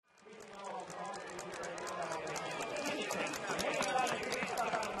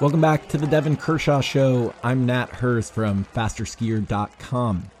Welcome back to the Devon Kershaw Show. I'm Nat Hers from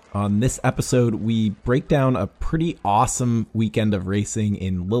fasterskier.com. On this episode, we break down a pretty awesome weekend of racing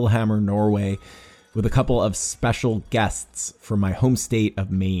in Lillehammer, Norway, with a couple of special guests from my home state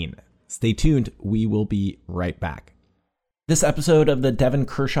of Maine. Stay tuned. We will be right back. This episode of the Devon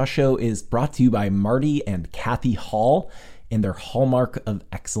Kershaw Show is brought to you by Marty and Kathy Hall and their Hallmark of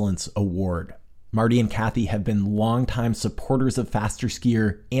Excellence Award. Marty and Kathy have been longtime supporters of Faster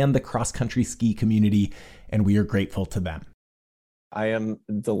Skier and the cross-country ski community, and we are grateful to them. I am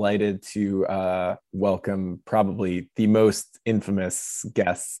delighted to welcome probably the most infamous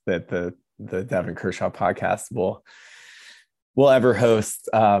guests that the Devon Kershaw podcast will ever host.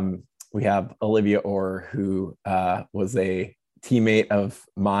 We have Olivia Orr, who was a teammate of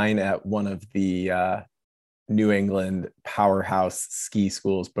mine at one of the New England powerhouse ski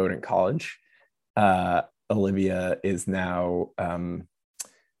schools, Bowdoin College. Olivia is now,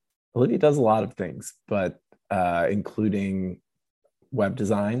 Olivia does a lot of things, but including web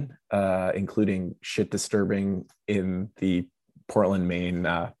design, including shit disturbing in the Portland, Maine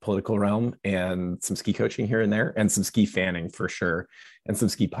political realm, and some ski coaching here and there, and some ski fanning for sure, and some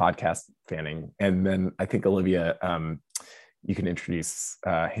ski podcast fanning. And then I think Olivia, you can introduce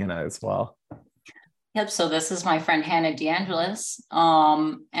Hannah as well. Yep. So this is my friend Hannah DeAngelis,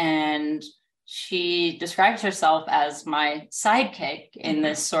 and she describes herself as my sidekick in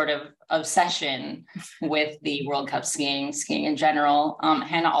this sort of obsession with the World Cup skiing in general.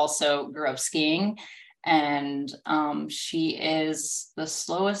 Hannah also grew up skiing, and she is the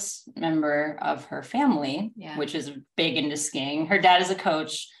slowest member of her family, which is big into skiing. Her dad is a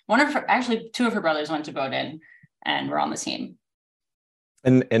coach. Two of her brothers went to Bowdoin and were on the team.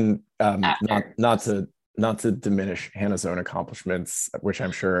 And not to diminish Hannah's own accomplishments, which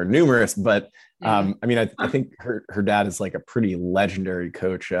I'm sure are numerous, but I mean, I think her dad is like a pretty legendary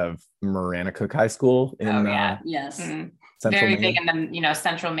coach of Maranacook High School in yes, very Maine. big in the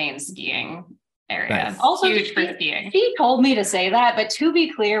central Maine skiing area. Nice. Also, huge for skiing. She told me to say that, but to be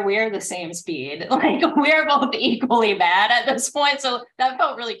clear, we are the same speed. Like, we're both equally bad at this point. So that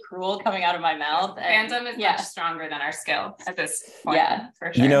felt really cruel coming out of my mouth. Fandom is much stronger than our skill at this point. Yeah,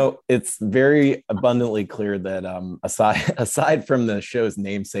 for sure. You know, it's very abundantly clear that aside from the show's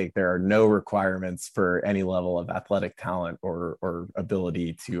namesake, there are no requirements for any level of athletic talent or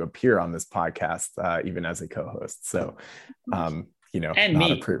ability to appear on this podcast, even as a co-host. So, you know, and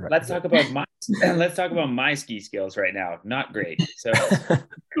not me. Let's talk about my ski skills right now. Not great. So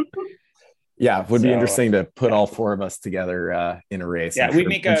yeah, it would be interesting to put all four of us together in a race. Yeah, I'm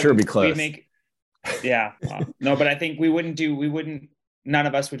sure it'd be close. No, but I think none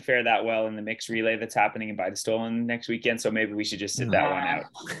of us would fare that well in the mixed relay that's happening in Bidestollen next weekend. So maybe we should just sit that one out.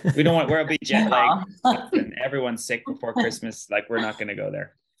 We'll be jet lagged and everyone's sick before Christmas. Like, we're not going to go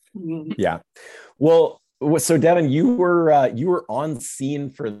there. Yeah. Well, so Devon, you were on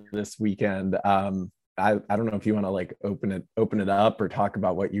scene for this weekend. I don't know if you want to like open it up or talk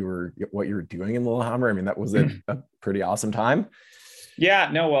about what you were doing in Lillehammer. I mean, that was a pretty awesome time.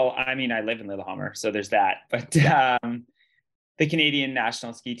 Yeah, no, well, I mean, I live in Lillehammer, so there's that. But the Canadian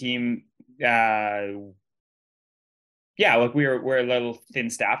national ski team, look, we're a little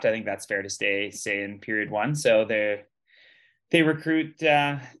thin staffed. I think that's fair to say in period one. So they recruit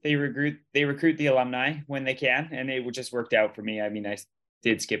the alumni when they can, and it just worked out for me. I mean, I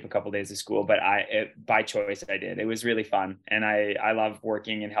did skip a couple of days of school, but by choice I did. It was really fun, and I love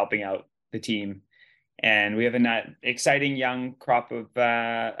working and helping out the team. And we have an exciting young crop of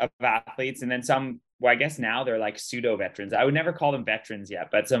athletes, and then some. Well, I guess now they're like pseudo veterans. I would never call them veterans yet,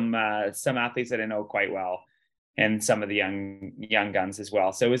 but some athletes that I know quite well, and some of the young guns as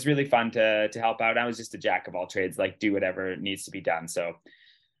well. So it was really fun to help out. I was just a jack of all trades, like do whatever needs to be done. So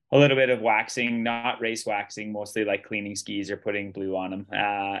a little bit of waxing, not race waxing, mostly like cleaning skis or putting blue on them,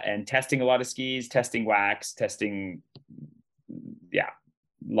 and testing a lot of skis, testing wax, testing, a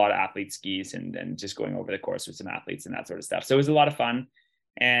lot of athlete skis, and just going over the course with some athletes and that sort of stuff. So it was a lot of fun,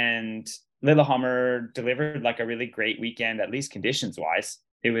 and Lillehammer delivered like a really great weekend, at least conditions wise.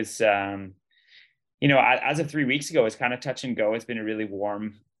 It was, as of 3 weeks ago, it's kind of touch and go. It's been a really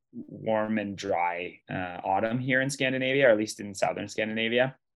warm and dry autumn here in Scandinavia, or at least in southern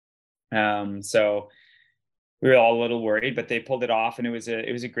Scandinavia. So we were all a little worried, but they pulled it off, and it was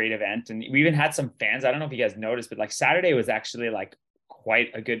a great event. And we even had some fans. I don't know if you guys noticed, but like Saturday was actually like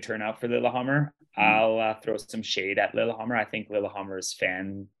quite a good turnout for Lillehammer. I'll throw some shade at Lillehammer. I think Lillehammer's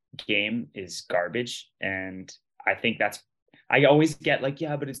fan game is garbage, and I think I always get like,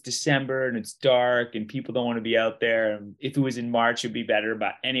 yeah, but it's December and it's dark and people don't want to be out there, and if it was in March it'd be better.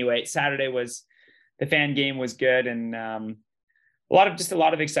 But anyway, Saturday the fan game was good, and a a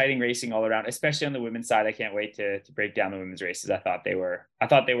lot of exciting racing all around, especially on the women's side. I can't wait to break down the women's races. I thought they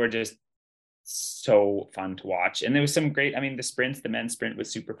were just so fun to watch. And there was some great, I mean, the men's sprint was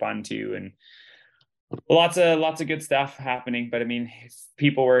super fun too. And lots of good stuff happening. But I mean, if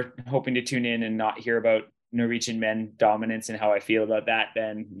people were hoping to tune in and not hear about Norwegian men dominance and how I feel about that,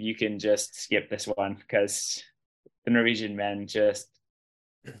 then you can just skip this one, because the Norwegian men just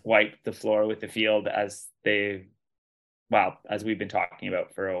wiped the floor with the field as we've been talking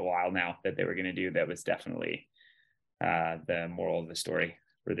about for a while now that they were going to do. That was definitely the moral of the story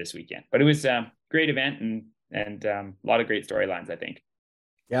for this weekend. But it was a great event and a lot of great storylines, I think.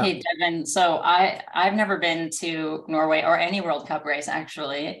 Yeah. Hey, Devon. So I've never been to Norway or any World Cup race,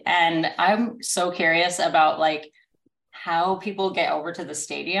 actually. And I'm so curious about like how people get over to the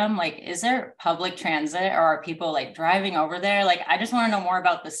stadium. Like, is there public transit, or are people like driving over there? Like, I just want to know more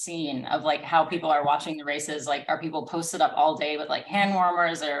about the scene of like how people are watching the races. Like, are people posted up all day with like hand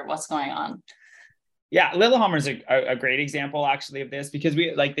warmers, or what's going on? Yeah, Lillehammer is a great example actually of this, because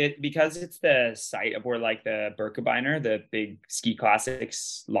because it's the site of where like the Birkebeiner, the big ski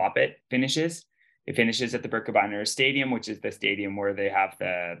classics Loppet finishes. It finishes at the Birkebeiner Stadium, which is the stadium where they have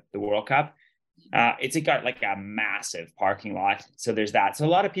the World Cup. It's got like a massive parking lot, so there's that. So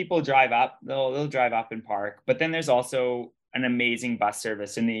a lot of people drive up. They'll drive up and park, but then there's also an amazing bus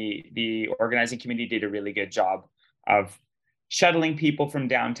service, and the organizing committee did a really good job of shuttling people from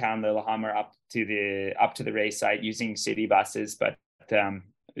downtown Lillehammer up to the race site using city buses, but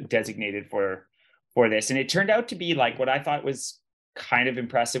designated for this. And it turned out to be like what I thought was kind of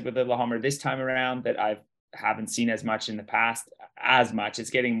impressive with Lillehammer this time around, that I haven't seen as much in the past. It's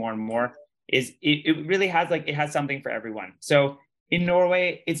getting more and more. It really has it has something for everyone. So in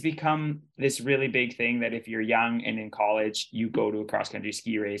Norway, it's become this really big thing that if you're young and in college, you go to a cross-country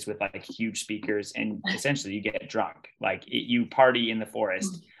ski race with like huge speakers, and essentially you get drunk. You party in the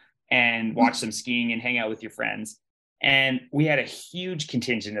forest and watch some skiing and hang out with your friends. And we had a huge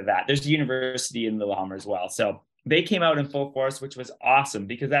contingent of that. There's a university in Lillehammer as well. So they came out in full force, which was awesome,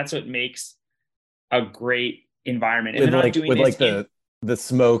 because that's what makes a great environment. And with the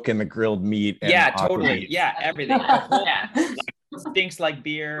smoke and the grilled meat. And totally. Yeah, everything. It stinks like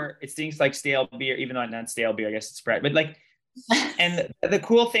beer. It stinks like stale beer, even though it's not stale beer. I guess it's Sprite. But and the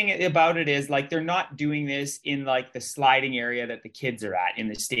cool thing about it is they're not doing this in the sliding area that the kids are at in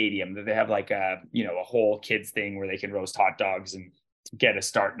the stadium. That they have a whole kids thing where they can roast hot dogs and get a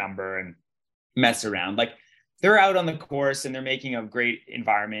start number and mess around. They're out on the course, and they're making a great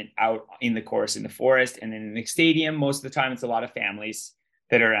environment out in the course in the forest. And then in the stadium, most of the time it's a lot of families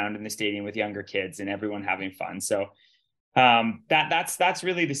that are around in the stadium with younger kids and everyone having fun. So that's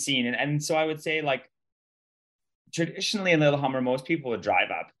really the scene. And so I would say traditionally in Lillehammer, most people would drive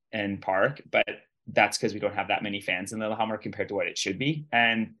up and park, but that's because we don't have that many fans in Lillehammer compared to what it should be.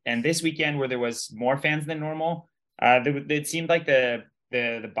 And this weekend, where there was more fans than normal, it seemed like the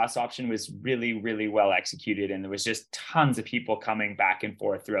bus option was really, really well executed. And there was just tons of people coming back and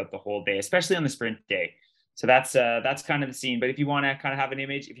forth throughout the whole day, especially on the sprint day. So that's kind of the scene. But if you want to kind of have an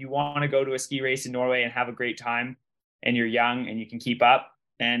image, if you want to go to a ski race in Norway and have a great time, and you're young and you can keep up,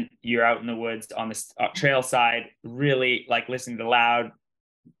 and you're out in the woods on the trail side, really listening to loud,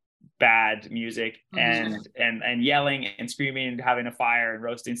 bad music and yelling and screaming and having a fire and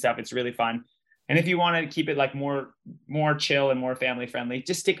roasting stuff, it's really fun. And if you want to keep it more chill and more family friendly,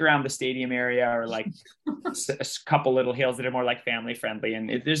 just stick around the stadium area, or a couple little hills that are more family friendly.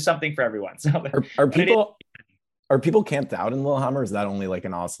 And there's something for everyone. So are people camped out in Lillehammer? Is that only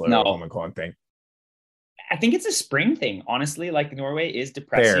an Oslo or Holmenkollen thing? I think it's a spring thing, honestly. Norway is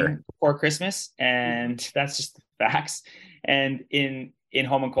depressing before Christmas, and that's just the facts. And in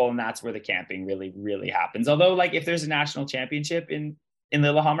Holmenkollen, that's where the camping really, really happens. Although, if there's a national championship in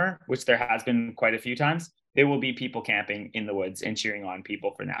Lillehammer, which there has been quite a few times, there will be people camping in the woods and cheering on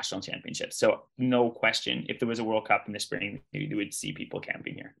people for national championships. So no question, if there was a World Cup in the spring, you would see people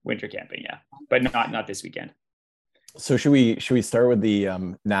camping here, winter camping, yeah, but not this weekend. So should we start with the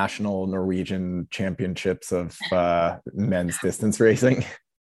national Norwegian championships of men's distance racing?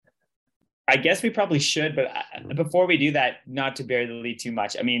 I guess we probably should, but before we do that, not to bury the lead too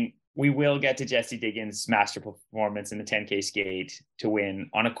much. I mean, we will get to Jessie Diggins' masterful performance in the 10K skate to win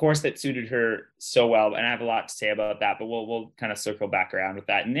on a course that suited her so well. And I have a lot to say about that, but we'll kind of circle back around with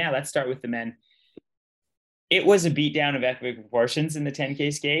that. And yeah, let's start with the men. It was a beatdown of epic proportions in the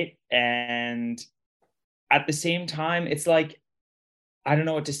 10K skate. And at the same time, it's I don't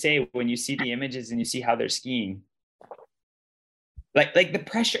know what to say when you see the images and you see how they're skiing. The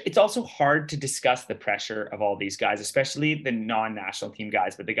pressure, it's also hard to discuss the pressure of all these guys, especially the non-national team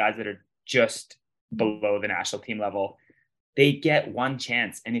guys, but the guys that are just below the national team level. they get one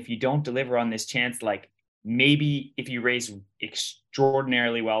chance. And if you don't deliver on this chance, like maybe if you race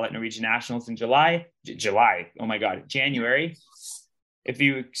extraordinarily well at Norwegian Nationals in January, if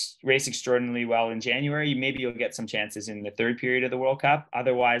you race extraordinarily well in January, maybe you'll get some chances in the third period of the World Cup.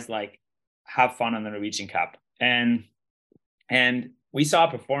 Otherwise, like, have fun on the Norwegian Cup. And we saw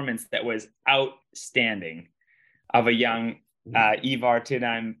a performance that was outstanding of a young Ivar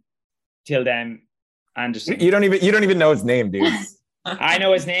Tildheim Andersen. You don't even know his name, dude. I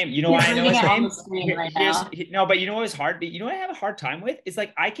know his name. You know why I know his name? No, but you know what was hard? You know what I have a hard time with? It's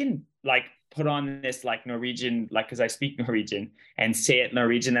like I can like put on this like Norwegian, like, because I speak Norwegian and say it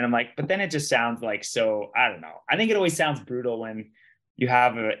Norwegian, and I'm like, but then it just sounds like, so I don't know. I think it always sounds brutal when you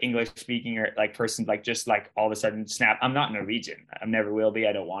have an English speaking or like person like just like all of a sudden snap. I'm not Norwegian. I never will be.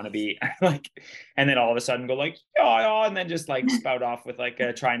 I don't want to be. Like, and then all of a sudden go like, yeah, and then just like spout off with like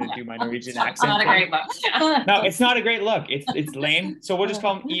trying to do my Norwegian accent. Not a great look. Yeah. No, it's not a great look. It's lame. So we'll just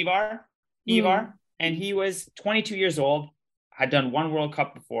call him Ivar. And he was 22 years old. Had done one World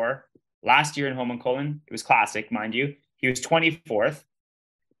Cup before last year in Holmenkollen. It was classic, mind you. He was 24th.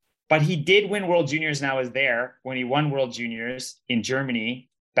 But he did win World Juniors, and I was there when he won World Juniors in Germany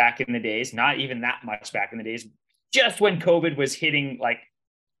back in the days, not even that much back in the days, just when COVID was hitting. Like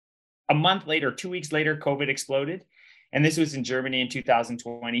a month later, 2 weeks later, COVID exploded. And this was in Germany in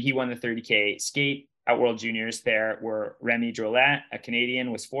 2020. He won the 30K skate at World Juniors there, where Remy Drolet, a Canadian,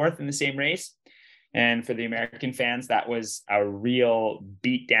 was fourth in the same race. And for the American fans, that was a real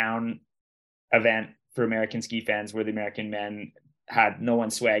beatdown event for American ski fans, where the American men had no one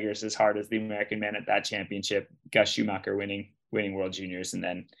swaggers as hard as the American men at that championship. Gus Schumacher winning World Juniors, and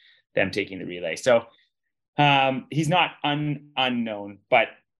then them taking the relay. So he's not unknown, but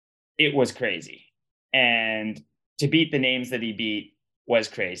it was crazy. And to beat the names that he beat was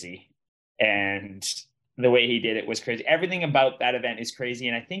crazy. And the way he did it was crazy. Everything about that event is crazy.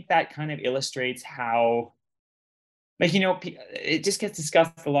 And I think that kind of illustrates how, like, you know, it just gets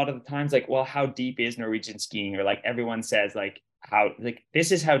discussed a lot of the times, like, well, how deep is Norwegian skiing? Or like everyone says, like, how, like,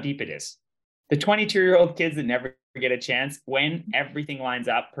 this is how deep it is. The 22-year-old kids that never get a chance, when everything lines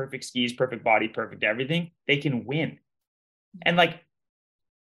up, perfect skis, perfect body, perfect everything, they can win. And like,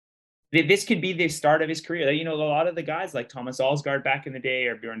 this could be the start of his career. You know, a lot of the guys like Thomas Alsgaard back in the day,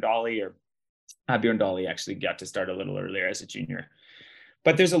 or Bjorn Dahli, Bjorn Dahli actually got to start a little earlier as a junior.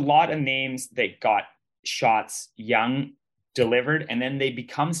 But there's a lot of names that got shots young, delivered, and then they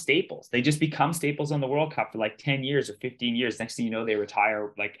become staples. They just become staples on the World Cup for like 10 years or 15 years. Next thing you know, they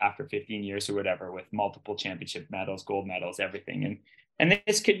retire like after 15 years or whatever, with multiple championship medals, gold medals, everything. And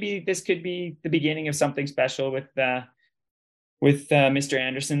this could be the beginning of something special with Mr.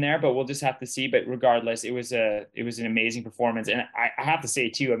 Anderson there, but we'll just have to see. But regardless, it was an amazing performance. And I have to say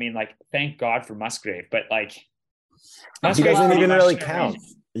too, I mean, like, thank God for Musgrave, but like, you guys didn't even really count.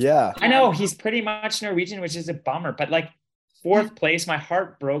 Yeah, I know he's pretty much Norwegian, which is a bummer, but like, fourth place, my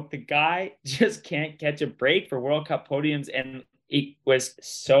heart broke. The guy just can't catch a break for World Cup podiums, and it was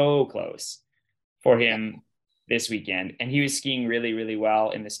so close for him this weekend. And he was skiing really, really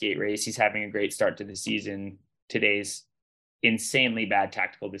well in the skate race. He's having a great start to the season. Today's insanely bad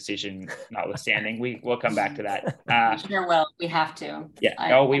tactical decision notwithstanding. We'll come back to that. Sure will. We have to.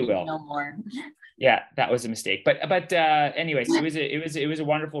 Yeah. We will. No more. Yeah, that was a mistake. But anyways, it was a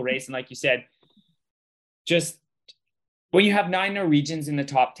wonderful race, and like you said, just when you have 9 Norwegians in the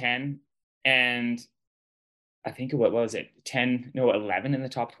top 10, and I think what was it, 11 in the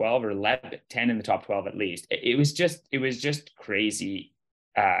top 12, or 10 in the top 12 at least. It was just crazy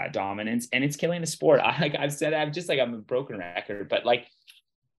dominance, and it's killing the sport. I've said, I'm a broken record, but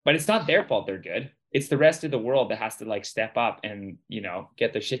it's not their fault they're good. It's the rest of the world that has to like step up and, you know,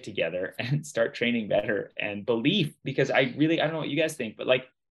 get their shit together and start training better, and belief, because I don't know what you guys think, but like,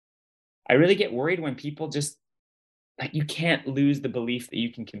 I really get worried when people just, like, you can't lose the belief that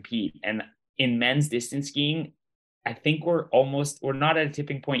you can compete. And in men's distance skiing, I think we're not at a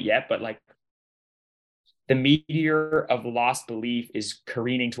tipping point yet, but like, the meteor of lost belief is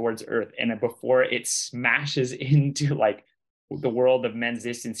careening towards Earth. And before it smashes into like the world of men's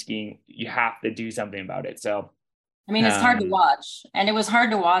distance skiing, you have to do something about it. So, I mean, it's hard to watch, and it was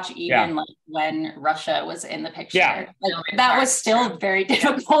hard to watch even like when Russia was in the picture. Yeah. Like, that was still very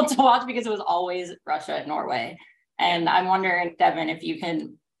difficult to watch because it was always Russia and Norway. And I'm wondering, Devon, if you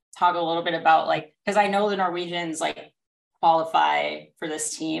can talk a little bit about, like, because I know the Norwegians like qualify for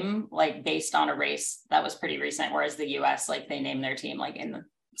this team like based on a race that was pretty recent, whereas the US, like, they name their team like in the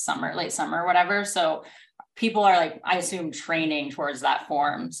summer, late summer, whatever. So people are like, I assume, training towards that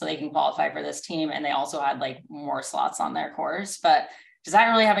form so they can qualify for this team. And they also had like more slots on their course. But does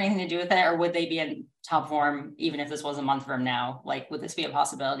that really have anything to do with it? Or would they be top form, even if this was a month from now? Like, would this be a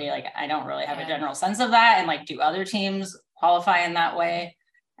possibility? Like, I don't really have a general sense of that. And like, do other teams qualify in that way?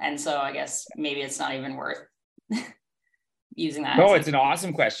 And so I guess maybe it's not even worth using that. No, it's an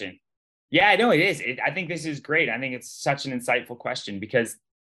awesome question. Yeah, I know it is. I think this is great. I think it's such an insightful question because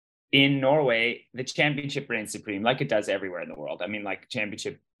in Norway, the championship reigns supreme, like it does everywhere in the world. I mean, like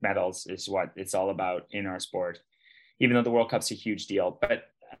championship medals is what it's all about in our sport, even though the World Cup's a huge deal. But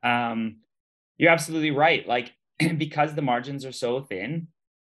you're absolutely right. Like, because the margins are so thin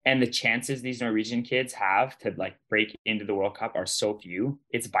and the chances these Norwegian kids have to like break into the World Cup are so few,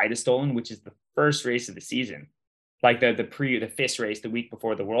 it's Beidestolen, which is the first race of the season, like the FIS race the week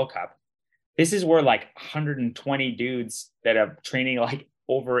before the World Cup. This is where like 120 dudes that are training like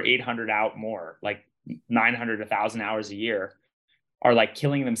over 800 out more, like 900, 1,000 hours a year, are like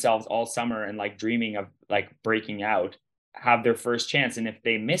killing themselves all summer and like dreaming of like breaking out, have their first chance. And if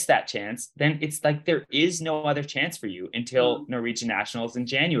they miss that chance, then it's like there is no other chance for you until Norwegian Nationals in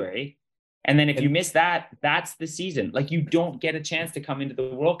January. And then if you miss that, that's the season. Like, you don't get a chance to come into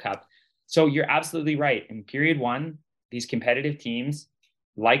the World Cup. So you're absolutely right. In period one, these competitive teams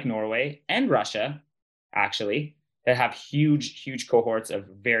like Norway and Russia, actually, that have huge cohorts of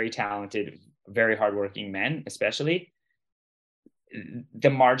very talented, very hardworking men, especially, the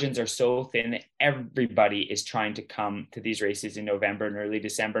margins are so thin that everybody is trying to come to these races in November and early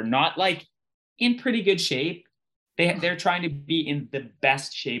December, not like in pretty good shape. They're trying to be in the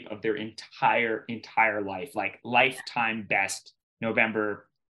best shape of their entire life, like lifetime best November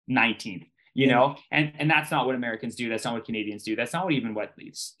 19th, you know, and that's not what Americans do. That's not what Canadians do. That's not what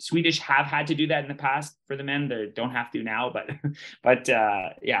Swedish have had to do that in the past for the men. They don't have to now, but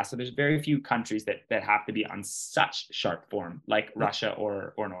yeah, so there's very few countries that have to be on such sharp form like Russia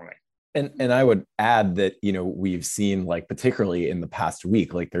or Norway. And I would add that, you know, we've seen, like, particularly in the past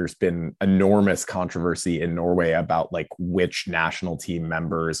week, like there's been enormous controversy in Norway about like which national team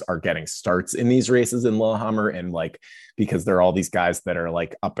members are getting starts in these races in Lillehammer. And like, because there are all these guys that are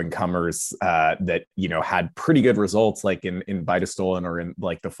like up and comers that, you know, had pretty good results like in Beidestolen or in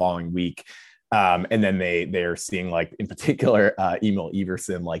like the following week. And then they're seeing, like, in particular, Emil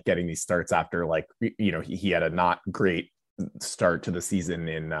Iversen, like getting these starts after, like, you know, he had a not great start to the season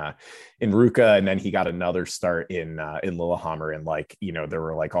in Ruka, and then he got another start in Lillehammer, and like, you know, there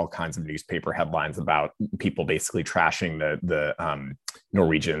were like all kinds of newspaper headlines about people basically trashing the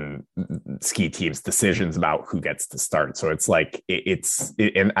Norwegian ski team's decisions about who gets to start. So it's like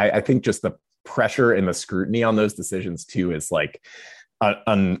and I think just the pressure and the scrutiny on those decisions too is like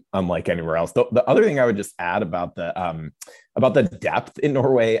unlike anywhere else. The other thing I would just add about the depth in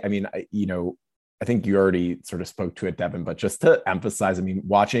Norway, I mean, I think you already sort of spoke to it, Devon, but just to emphasize, I mean,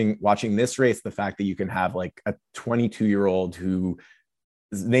 watching this race, the fact that you can have like a 22-year-old whose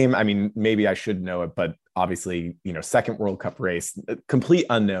name, I mean, maybe I should know it, but obviously, you know, second World Cup race, complete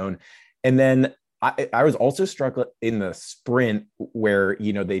unknown. And then I was also struck in the sprint where,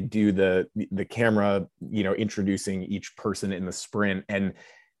 you know, they do the camera, you know, introducing each person in the sprint, and,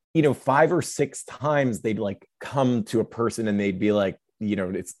 you know, 5 or 6 times they'd like come to a person and they'd be like, you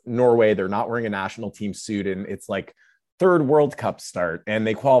know, it's Norway, they're not wearing a national team suit, and it's like third World Cup start, and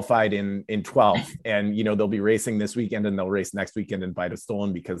they qualified in 12th, and, you know, they'll be racing this weekend and they'll race next weekend in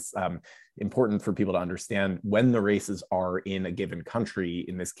Beidestolen, because important for people to understand, when the races are in a given country,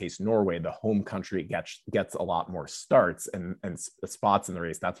 in this case Norway, the home country gets a lot more starts and spots in the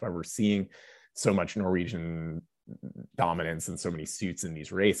race. That's why we're seeing so much Norwegian dominance and so many suits in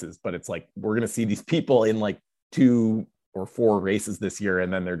these races. But it's like, we're going to see these people in like 2 or 4 races this year,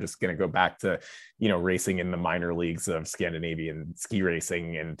 and then they're just going to go back to, you know, racing in the minor leagues of Scandinavian ski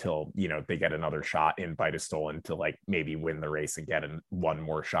racing until, you know, they get another shot in Beidestolen to like maybe win the race and get one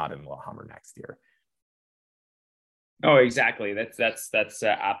more shot in Lillehammer next year. Oh, exactly. That's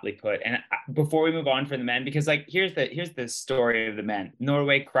aptly put. And before we move on for the men, because like here's the story of the men.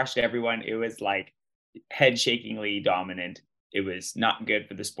 Norway crushed everyone. It was like head shakingly dominant. It was not good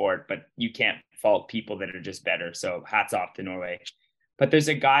for the sport, but you can't fault people that are just better. So hats off to Norway. But there's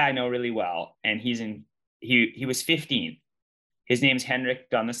a guy I know really well, and he was 15th. His name's Henrik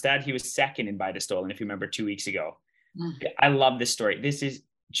Donnestad. He was second in Beidestolen, if you remember, 2 weeks ago. I love this story. This is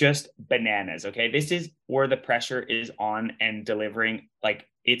just bananas. Okay. This is where the pressure is on and delivering. Like,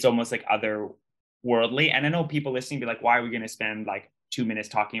 it's almost like otherworldly. And I know people listening be like, why are we going to spend like 2 minutes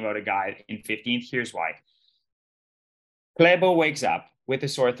talking about a guy in 15th? Here's why. Klaebo wakes up with a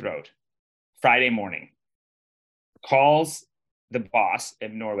sore throat Friday morning, calls the boss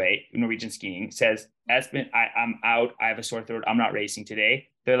of Norwegian skiing, says, Espen, I'm out. I have a sore throat. I'm not racing today.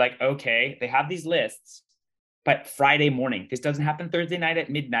 They're like, okay. They have these lists. But Friday morning, this doesn't happen Thursday night at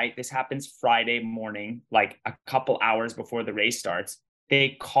midnight. This happens Friday morning, like a couple hours before the race starts.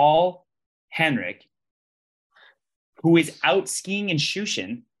 They call Henrik, who is out skiing in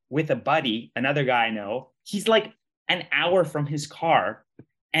Shushin with a buddy, another guy I know. He's like an hour from his car.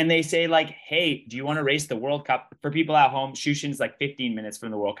 And they say like, hey, do you want to race the World Cup? For people at home, Shushin is like 15 minutes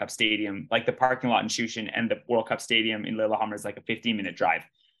from the World Cup stadium. Like the parking lot in Shushin and the World Cup stadium in Lillehammer is like a 15-minute drive.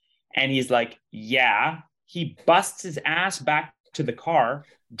 And he's like, yeah. He busts his ass back to the car,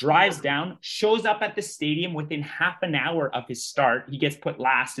 drives down, shows up at the stadium within half an hour of his start. He gets put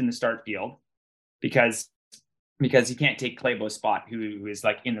last in the start field because he can't take Klaebo's spot, who is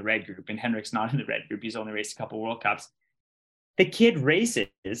like in the red group, and Henrik's not in the red group. He's only raced a couple World Cups. The kid races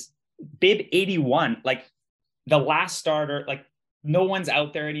bib 81, like the last starter, like no one's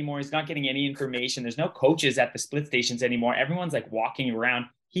out there anymore. He's not getting any information. There's no coaches at the split stations anymore. Everyone's like walking around.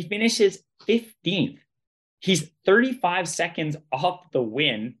 He finishes 15th. He's 35 seconds off the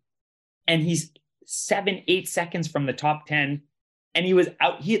win, and he's 7-8 seconds from the top 10. And he was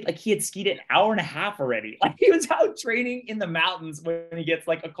out. He had skied an hour and a half already. Like he was out training in the mountains when he gets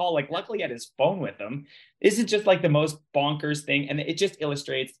like a call. Like luckily he had his phone with him. This is just like the most bonkers thing, and it just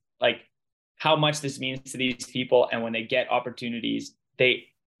illustrates like how much this means to these people. And when they get opportunities, they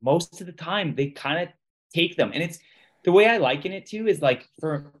most of the time they kind of take them. And it's the way I liken it to is like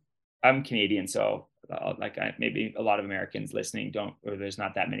I'm Canadian, so. Maybe a lot of Americans listening don't, or there's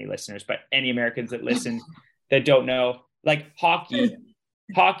not that many listeners, but any Americans that listen that don't know, like hockey,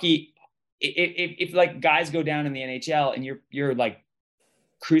 if like guys go down in the NHL and you're like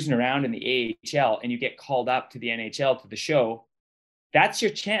cruising around in the AHL and you get called up to the NHL to the show, that's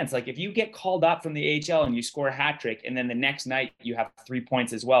your chance. Like if you get called up from the AHL and you score a hat trick and then the next night you have 3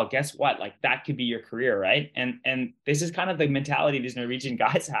 points as well, guess what? Like that could be your career, right? And this is kind of the mentality these Norwegian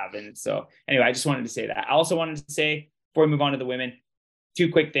guys have. And so anyway, I just wanted to say that. I also wanted to say, before we move on to the women, 2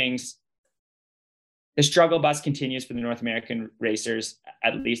 quick things. The struggle bus continues for the North American racers,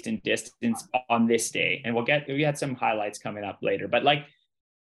 at least in distance on this day. And we had some highlights coming up later, but like,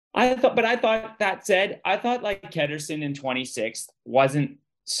 I thought like Ketterson in 26th wasn't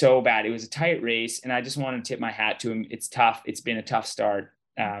so bad. It was a tight race, and I just want to tip my hat to him. It's tough. It's been a tough start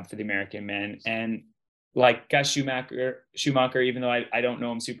for the American men. And like Gus Schumacher, even though I don't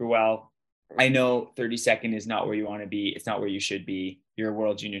know him super well, I know 32nd is not where you want to be. It's not where you should be. You're a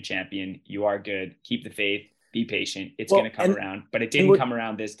world junior champion. You are good. Keep the faith. Be patient. It's going to come around, but it didn't come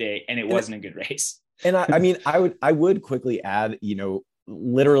around this day, and it wasn't a good race. And I mean, I would quickly add,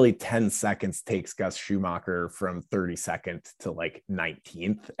 literally 10 seconds takes Gus Schumacher from 32nd to like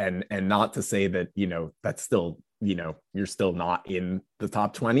 19th. And not to say that, that's still, you're still not in the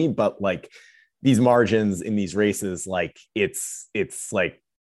top 20, but like these margins in these races, like it's like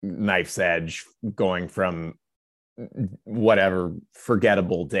knife's edge going from whatever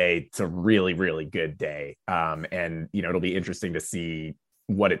forgettable day to really, really good day. And, it'll be interesting to see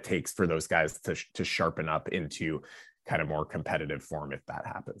what it takes for those guys to sharpen up into kind of more competitive form if that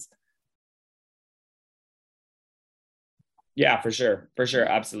happens. Yeah, for sure.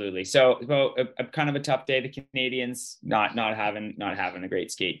 Absolutely. So a kind of a tough day. The Canadians not having a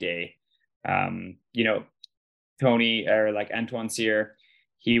great skate day. Tony or like Antoine Cyr,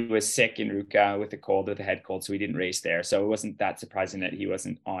 he was sick in Ruka with a head cold. So he didn't race there. So it wasn't that surprising that he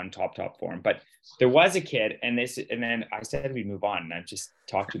wasn't on top form, but there was a kid and then I said, we move on and I've just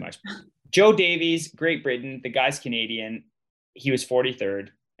talked too much. Joe Davies, Great Britain, the guy's Canadian. He was 43rd.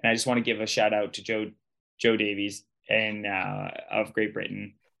 And I just want to give a shout out to Joe Davies and of Great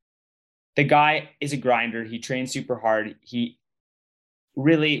Britain. The guy is a grinder. He trains super hard. He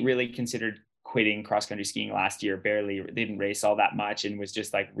really, really considered quitting cross-country skiing last year, didn't race all that much and was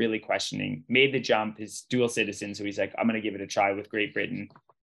just like really questioning, made the jump, his dual citizen. So he's like, I'm going to give it a try with Great Britain.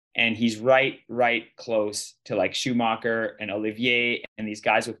 And he's right close to like Schumacher and Olivier and these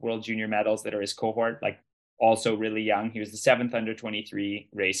guys with world junior medals that are his cohort, like also really young. He was the 7th under 23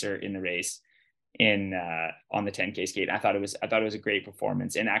 racer in the race on the 10K skate. I thought it was a great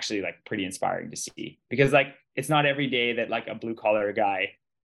performance and actually like pretty inspiring to see, because like it's not every day that like a blue collar guy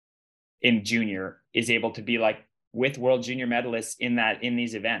in junior is able to be like with world junior medalists in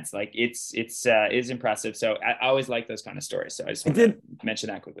these events. Like it's impressive. So I always like those kind of stories. So I just want to mention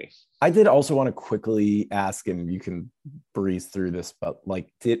that quickly. I did also want to quickly ask, and you can breeze through this, but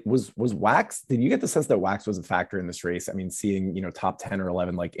like was wax, did you get the sense that wax was a factor in this race? I mean, seeing, top 10 or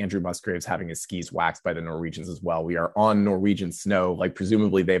 11, like Andrew Musgraves having his skis waxed by the Norwegians as well. We are on Norwegian snow. Like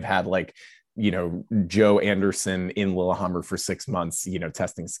presumably they've had like, Joe Anderson in Lillehammer for 6 months,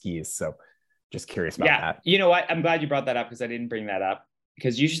 testing skis. So just curious about that. You know what? I'm glad you brought that up because I didn't bring that up.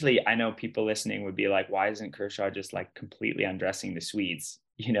 because usually I know people listening would be like, why isn't Kershaw just like completely undressing the Swedes?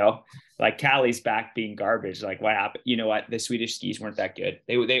 You know, like Callie's back being garbage. Like what happened? You know what? The Swedish skis weren't that good.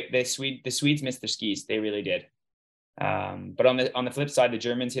 The Swedes missed their skis. They really did. But on the flip side, the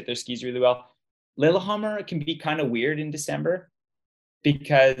Germans hit their skis really well. Lillehammer can be kind of weird in December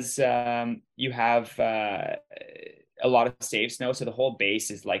because you have a lot of saved snow. So the whole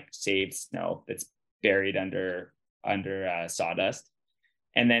base is like saved snow that's buried under sawdust.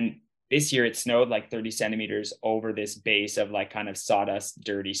 And then this year it snowed like 30 centimeters over this base of like kind of sawdust,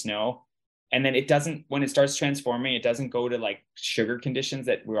 dirty snow. And then it doesn't, when it starts transforming, it doesn't go to like sugar conditions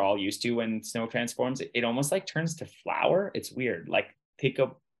that we're all used to when snow transforms. It almost like turns to flour. It's weird. Like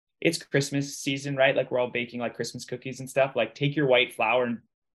it's Christmas season, right? Like we're all baking like Christmas cookies and stuff. Like take your white flour and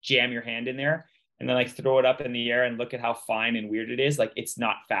jam your hand in there and then like throw it up in the air and look at how fine and weird it is. Like it's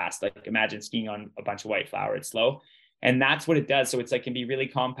not fast. Like imagine skiing on a bunch of white flour. It's slow. And that's what it does. So it's like can be really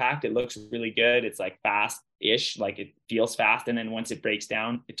compact. It looks really good. It's like fast-ish, like it feels fast. And then once it breaks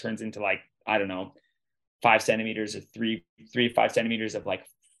down, it turns into like, I don't know, 5 centimeters or 3 to 5 centimeters of like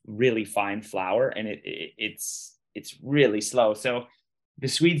really fine flour. And it's really slow. So the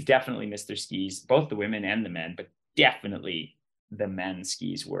Swedes definitely missed their skis, both the women and the men, but definitely the men's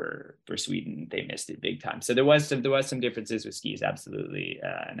skis were for Sweden. They missed it big time. So there was some differences with skis. Absolutely.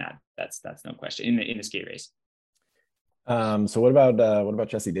 And that's no question in the skate race. So what about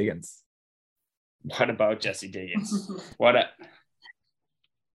Jesse Diggins? What about Jesse Diggins? I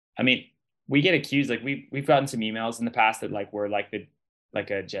mean, we get accused, like we've gotten some emails in the past that like we're like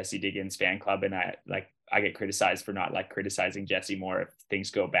a Jesse Diggins fan club, and I get criticized for not like criticizing Jesse more if things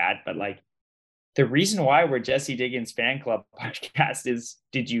go bad. But like the reason why we're Jesse Diggins fan club podcast is,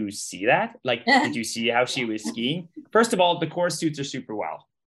 did you see that? Like, did you see how she was skiing? First of all, the course suits her super well.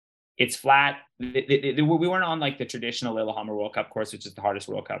 It's flat. We weren't on like the traditional Lillehammer World Cup course, which is the hardest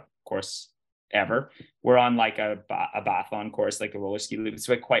World Cup course ever. We're on like a biathlon course, like the roller ski loop. It's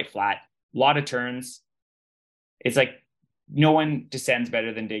like quite flat, a lot of turns. It's like no one descends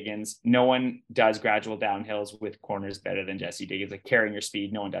better than Diggins. No one does gradual downhills with corners better than Jesse Diggins. Like carrying your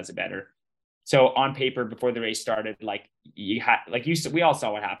speed, no one does it better. So on paper, before the race started, like we all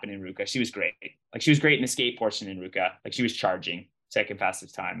saw what happened in Ruka. She was great. Like she was great in the skate portion in Ruka. Like she was charging second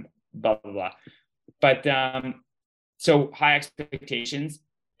fastest time. Blah blah blah. But so high expectations,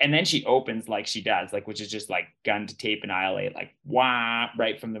 and then she opens like she does, like which is just like gun to tape and aisle 8, like wah,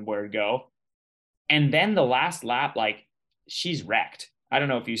 right from the word go. And then the last lap, like she's wrecked. I don't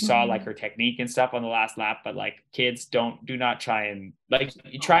know if you saw like her technique and stuff on the last lap, but like kids do not try and like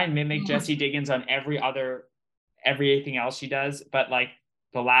you try and mimic Jesse Diggins on everything else she does, but like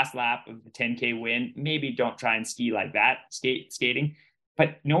the last lap of the 10K win, maybe don't try and ski like that skating.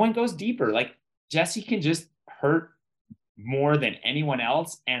 But no one goes deeper. Like Jesse can just hurt more than anyone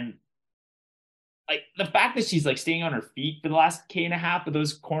else. And like the fact that she's like staying on her feet for the last K and a half of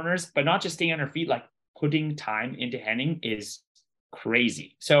those corners, but not just staying on her feet, like putting time into Henning is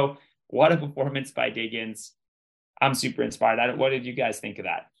crazy. So what a performance by Diggins. I'm super inspired. What did you guys think of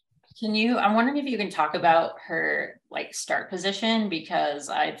that? I'm wondering if you can talk about her like start position, because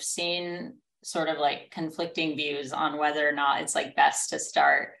I've seen sort of like conflicting views on whether or not it's like best to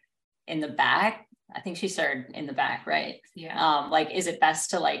start in the back. I think she started in the back, right? Yeah. Like, is it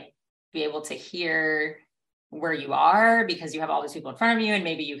best to like be able to hear where you are because you have all these people in front of you and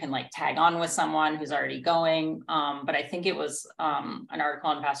maybe you can like tag on with someone who's already going. But I think it was an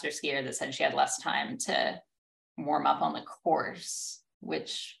article on Faster Skier that said she had less time to warm up on the course,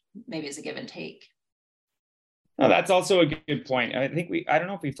 which maybe is a give and take. No, that's also a good point. I think I don't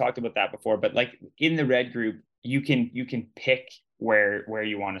know if we've talked about that before, but like in the red group, you can pick where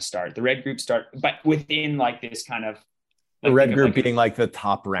you want to start. The red group start, but within like this kind of like, the red group like being like the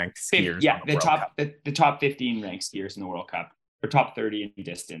top ranked skiers. Yeah, the top 15 ranked skiers in the World Cup, or top 30 in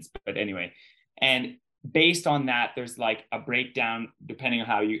distance. But anyway, and based on that, there's like a breakdown depending on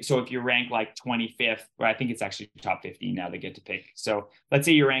how you. So if you rank like 25th, or I think it's actually top 15 now, they get to pick. So let's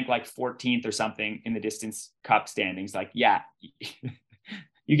say you rank like 14th or something in the distance cup standings. Like, yeah,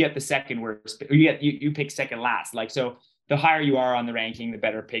 you get the second worst, or you pick second last. Like, so the higher you are on the ranking, the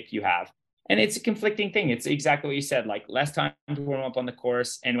better pick you have. And it's a conflicting thing. It's exactly what you said, like less time to warm up on the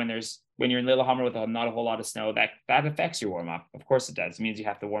course. And when you're in Lillehammer with not a whole lot of snow, that affects your warm up. Of course it does. It means you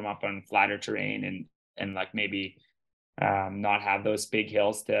have to warm up on flatter terrain and like maybe not have those big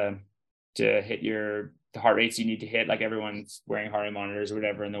hills to hit the heart rates you need to hit. Like everyone's wearing heart rate monitors or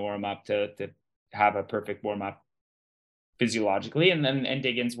whatever in the warm up to have a perfect warm up physiologically. And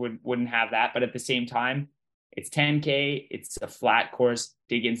Diggins wouldn't have that. But at the same time, it's 10K. It's a flat course.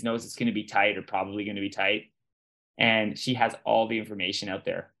 Diggins knows it's going to be tight, or probably going to be tight. and she has all the information out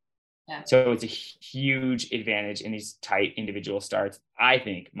there. Yeah. So it's a huge advantage in these tight individual starts. I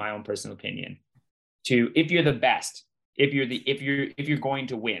think, my own personal opinion, if you're the best, if you're going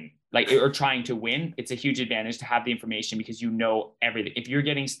to win, like, or trying to win, it's a huge advantage to have the information, because you know everything. If you're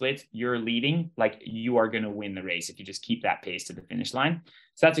getting splits, you're leading, like, you are going to win the race if you just keep that pace to the finish line.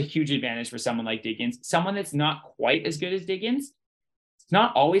 So that's a huge advantage for someone like Diggins. Someone that's not quite as good as Diggins, it's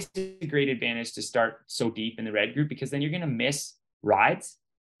not always a great advantage to start so deep in the red group, because then you're going to miss rides.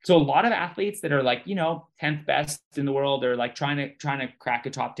 So a lot of athletes that are like, 10th best in the world, or like trying to crack a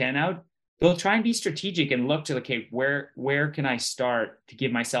top 10 out, they'll try and be strategic and look to, okay, where can I start to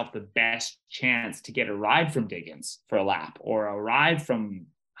give myself the best chance to get a ride from Diggins for a lap, or a ride from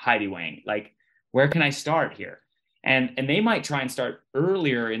Heidi Wang? Like, where can I start here? And they might try and start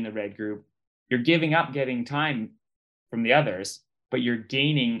earlier in the red group. You're giving up getting time from the others, but you're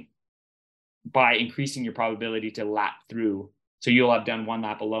gaining by increasing your probability to lap through. So you'll have done one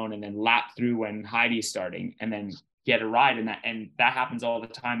lap alone and then lap through when Heidi's starting, and then get a ride. And that happens all the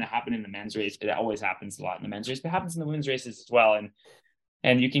time. That happened in the men's race. That always happens a lot in the men's race, but it happens in the women's races as well.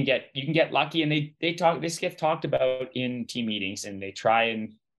 And you can get lucky. And this gets talked about in team meetings, and they try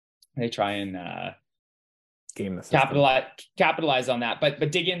and game the system. capitalize on that.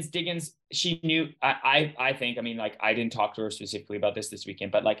 But Diggins, she knew, I think, I mean, like, I didn't talk to her specifically about this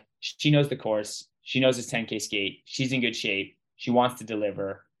weekend, but like, she knows the course. She knows it's 10K skate. She's in good shape. She wants to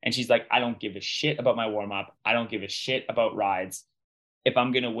deliver. And she's like, I don't give a shit about my warm-up. I don't give a shit about rides. If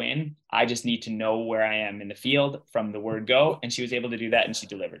I'm going to win, I just need to know where I am in the field from the word go. And she was able to do that, and she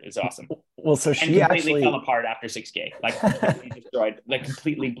delivered. It was awesome. Well, so she completely fell apart after 6K, like completely destroyed, like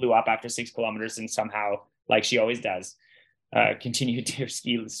completely blew up after 6 kilometers, and somehow, like she always does, continued to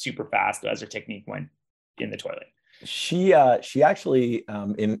ski super fast as her technique went in the toilet. She actually,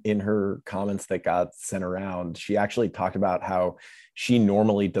 in her comments that got sent around, she actually talked about how she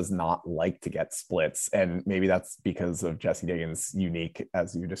normally does not like to get splits. And maybe that's because of Jessie Diggins' unique,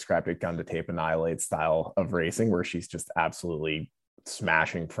 as you described it, gun to tape annihilate style of racing, where she's just absolutely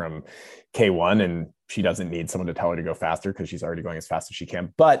smashing from K1, and she doesn't need someone to tell her to go faster because she's already going as fast as she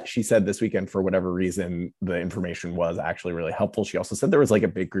can. But she said this weekend, for whatever reason, the information was actually really helpful. She also said there was like a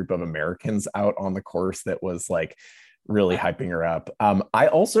big group of Americans out on the course that was like really hyping her up. I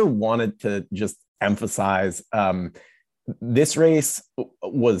also wanted to just emphasize this race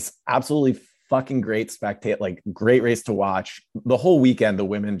was absolutely fucking great spectate, like great race to watch. The whole weekend, the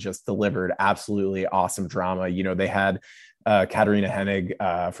women just delivered absolutely awesome drama. They had Katharina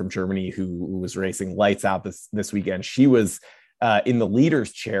Hennig from Germany, who was racing lights out this weekend. She was in the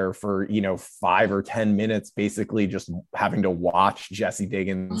leader's chair for 5 or 10 minutes, basically just having to watch Jessie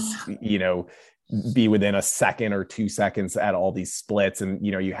Diggins be within a second or 2 seconds at all these splits. And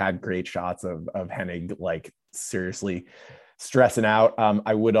you had great shots of Hennig like seriously stressing out.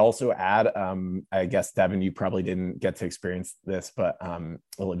 I would also add, I guess, Devon, you probably didn't get to experience this, but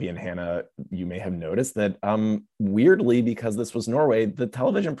Olivia and Hannah, you may have noticed that weirdly, because this was Norway, the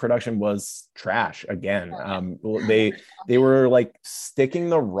television production was trash again. They were like sticking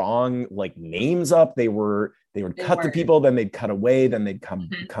the wrong like names up. They would cut the people, then they'd cut away, then they'd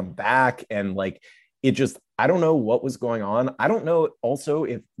come back, and like it just, I don't know what was going on. I don't know also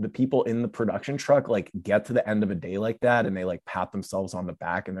if the people in the production truck like get to the end of a day like that and they like pat themselves on the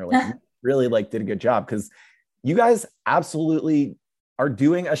back and they're like, you really like did a good job, because you guys absolutely are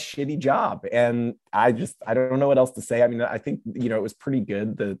doing a shitty job. And I don't know what else to say. I mean, I think, it was pretty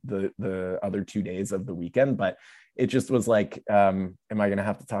good the other 2 days of the weekend, but it just was like, am I going to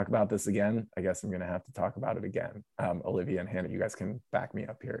have to talk about this again? I guess I'm going to have to talk about it again. Olivia and Hannah, you guys can back me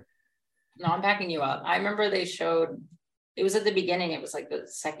up here. No, I'm backing you up. I remember they showed, it was at the beginning, it was like the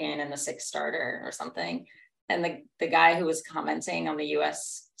second and the sixth starter or something. And the guy who was commenting on the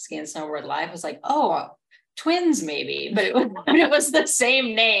US Ski and Snowboard Live was like, oh, twins maybe, but it was the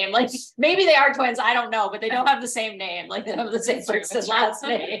same name. Like maybe they are twins, I don't know, but they don't have the same name. Like they don't have the same first and last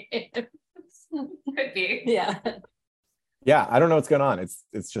name. Could be. Yeah. Yeah, I don't know what's going on.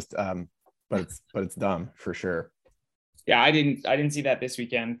 It's just but it's dumb for sure. Yeah, I didn't see that this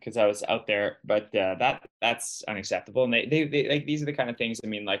weekend because I was out there, but that's unacceptable. And they like, these are the kind of things, I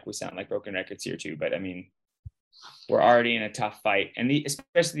mean, like we sound like broken records here too, but I mean, we're already in a tough fight. And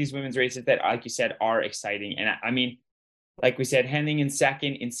especially these women's races that, like you said, are exciting. And I mean, like we said, Henning in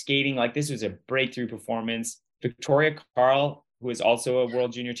second in skating, like this was a breakthrough performance. Victoria Carl, who is also a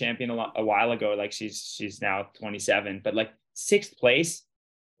world junior champion a while ago, like she's now 27, but like 6th place,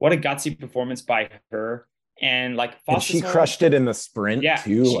 what a gutsy performance by her. And like she crushed it in the sprint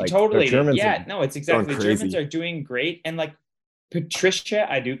too. She like totally. The Germans no, it's exactly. The crazy. Germans are doing great. And like Patricia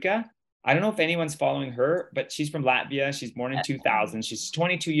Aduka, I don't know if anyone's following her, but she's from Latvia. She's born in 2000. She's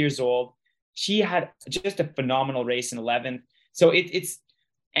 22 years old. She had just a phenomenal race in 11th. So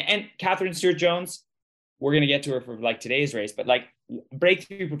and Catherine Stewart-Jones, we're going to get to her for like today's race, but like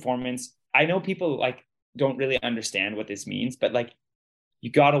breakthrough performance. I know people like don't really understand what this means, but like you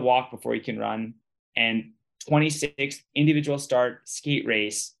got to walk before you can run. And 26th individual start skate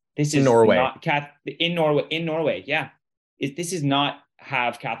race. This is Norway. Not in Norway. Yeah. This is not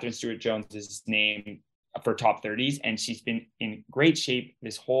have Catherine Stewart-Jones's name for top 30s. And she's been in great shape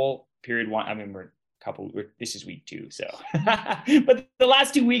this whole period one. I mean, this is week 2. So, but the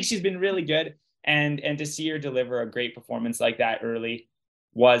last 2 weeks, she's been really good. And to see her deliver a great performance like that early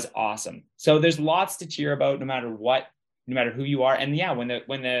was awesome. So there's lots to cheer about, no matter who you are. And yeah, when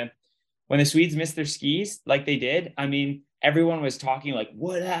the Swedes missed their skis like they did, I mean, everyone was talking like,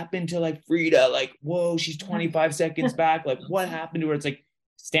 what happened to like Frida? Like, whoa, she's 25 seconds back. Like, what happened to her? It's like,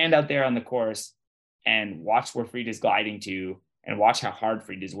 stand out there on the course and watch where Frida's gliding to, and watch how hard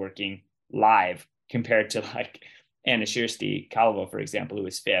Frida's working live compared to like Anna Kirsti Klaebo, for example, who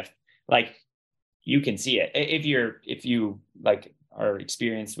was 5th. Like, you can see it if you like are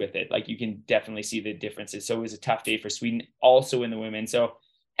experienced with it. Like, you can definitely see the differences. So it was a tough day for Sweden, also in the women. So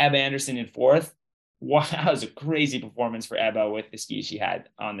Ebba Andersson in 4th. Wow, that was a crazy performance for Ebba with the skis she had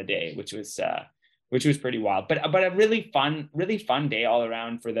on the day, which was pretty wild. But a really fun day all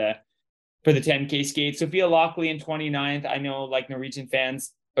around for the 10K skate. Sophia Lockley in 29th. I know like American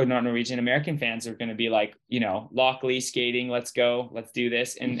fans are going to be like, Lockley skating, let's go, let's do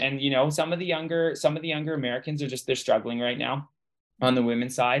this. And some of the younger Americans they're struggling right now on the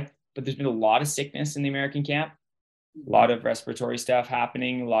women's side, but there's been a lot of sickness in the American camp. A lot of respiratory stuff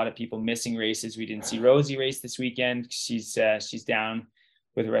happening, a lot of people missing races. We didn't see Rosie race this weekend. She's down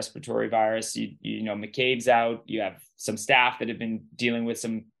with a respiratory virus. McCabe's out. You have some staff that have been dealing with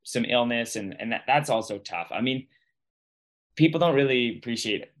some illness, and that's also tough. I mean, people don't really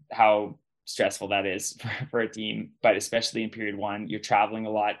appreciate how stressful that is for a team, but especially in period one, you're traveling a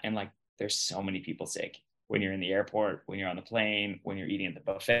lot, and like there's so many people sick when you're in the airport, when you're on the plane, when you're eating at the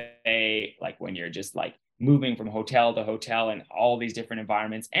buffet, like when you're just like moving from hotel to hotel and all these different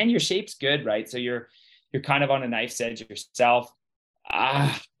environments, and your shape's good, right? So you're kind of on a knife's edge yourself.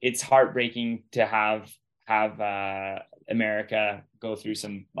 It's heartbreaking to have America go through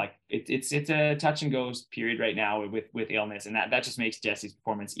some, like, it's a touch and go period right now with illness, and that just makes Jessie's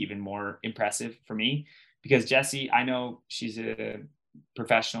performance even more impressive for me, because Jessie, I know she's a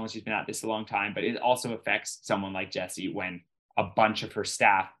professional, she's been at this a long time, but it also affects someone like Jessie when a bunch of her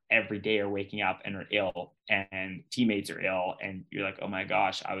staff every day are waking up and are ill, and teammates are ill, and you're like, oh my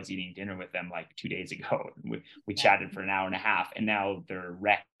gosh, I was eating dinner with them like 2 days ago. We chatted for an hour and a half, and now they're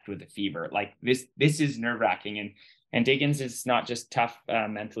wrecked with a fever. Like this is nerve-wracking. And Diggins is not just tough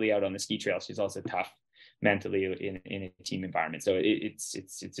mentally out on the ski trail, she's also tough mentally in a team environment. So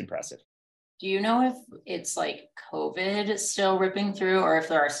it's impressive. Do you know if it's like COVID still ripping through, or if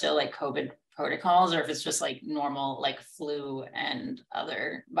there are still like COVID protocols, or if it's just like normal like flu and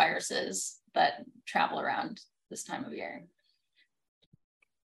other viruses that travel around this time of year?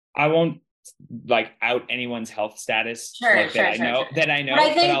 I won't like out anyone's health status. I know, but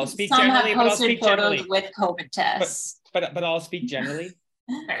I'll speak generally. But I'll speak generally with COVID tests. But I'll speak generally.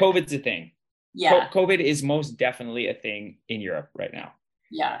 COVID's a thing. Yeah. COVID is most definitely a thing in Europe right now.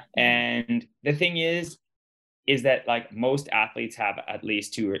 Yeah. And the thing is that like most athletes have at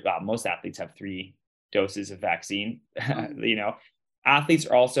least most athletes have 3 doses of vaccine. Athletes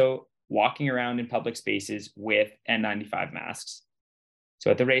are also walking around in public spaces with N95 masks. So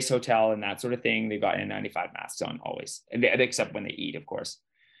at the race hotel and that sort of thing, they've got N95 masks on always, except when they eat, of course.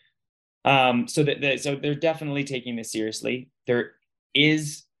 So they're definitely taking this seriously. There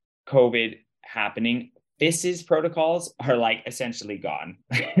is COVID happening. FIS's protocols are like essentially gone.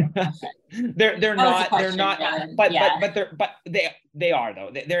 they're not, but they are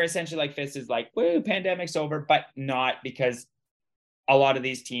though. They're essentially like FIS is like, woo, pandemic's over, but not, because a lot of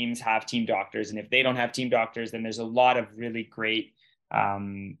these teams have team doctors. And if they don't have team doctors, then there's a lot of really great,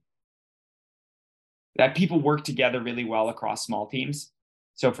 that people work together really well across small teams.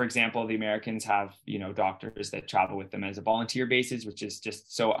 So for example, the Americans have, doctors that travel with them as a volunteer basis, which is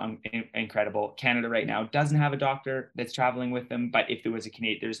just so incredible. Canada right now doesn't have a doctor that's traveling with them, but if there was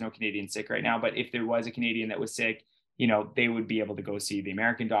there's no Canadian sick right now, but if there was a Canadian that was sick, they would be able to go see the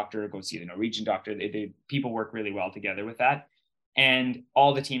American doctor, go see the Norwegian doctor. People work really well together with that. And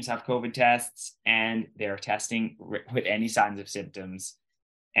all the teams have COVID tests, and they're testing with any signs of symptoms.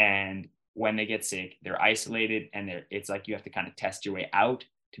 And when they get sick, they're isolated, and it's like you have to kind of test your way out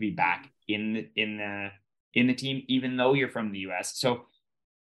to be back in the team, even though you're from the US. So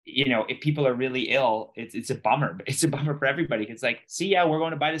if people are really ill, it's a bummer. It's a bummer for everybody. It's like, see, yeah, we're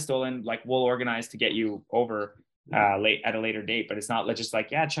going to buy the stolen, like we'll organize to get you over late at a later date, but it's not just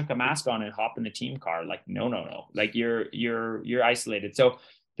like, yeah, chuck a mask on and hop in the team car. Like, no. Like you're isolated. So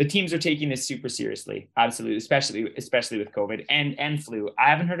the teams are taking this super seriously. Absolutely. Especially with COVID and flu. I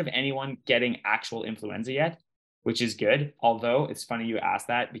haven't heard of anyone getting actual influenza yet, which is good. Although it's funny you asked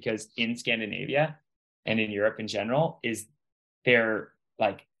that, because in Scandinavia and in Europe in general they're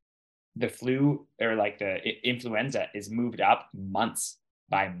like, the flu or like the influenza is moved up months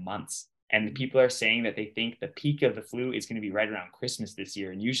by months. And people are saying that they think the peak of the flu is going to be right around Christmas this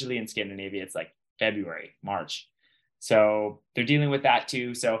year. And usually in Scandinavia, it's like February, March. So they're dealing with that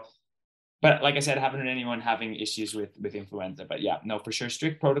too. So, but like I said, I haven't heard anyone having issues with influenza. But yeah, no, for sure.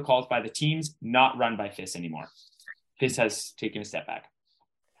 Strict protocols by the teams, not run by FIS anymore. FIS has taken a step back.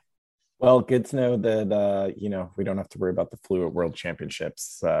 Well, good to know that, we don't have to worry about the flu at World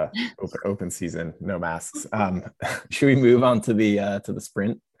Championships, open season, no masks. Should we move on to the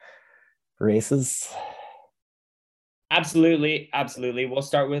sprint races? Absolutely. We'll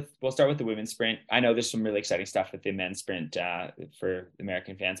start with the women's sprint. I know there's some really exciting stuff with the men's sprint for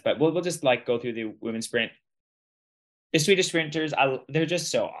American fans, but we'll just like go through the women's sprint. The Swedish sprinters, they're just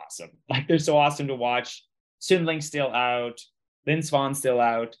so awesome. Like, they're so awesome to watch. Sundling's still out. Lynn Swan's still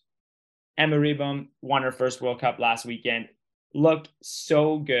out. Emma Ribom won her first World Cup last weekend. Looked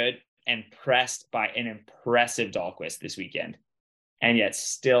so good and pressed by an impressive Dahlqvist this weekend, and yet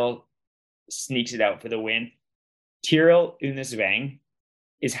still sneaks it out for the win. Tiril Unesvang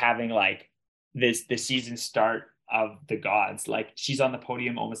is having like the season start of the gods. Like, she's on the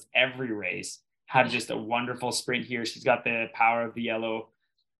podium almost every race. Had just a wonderful sprint here. She's got the power of the yellow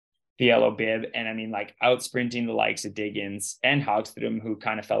bib, and I mean, like, out sprinting the likes of Diggins and Hagström, who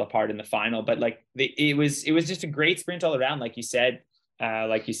kind of fell apart in the final. But like, it was just a great sprint all around. Like you said,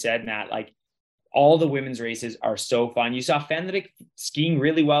 Nat, like, all the women's races are so fun. You saw Fenric skiing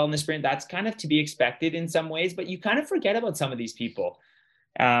really well in the sprint. That's kind of to be expected in some ways, but you kind of forget about some of these people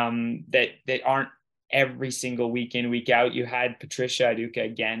that aren't every single week in, week out. You had Patricia Aduka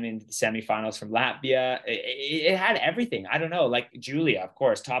again in the semifinals from Latvia. It had everything. I don't know, like Julia, of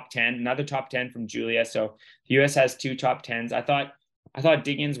course, top 10, another top 10 from Julia. So the US has 2 top 10s. I thought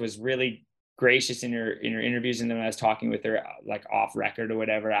Diggins was really gracious in her interviews, and then when I was talking with her like off record or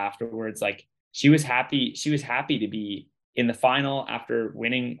whatever afterwards, like, she was happy to be in the final after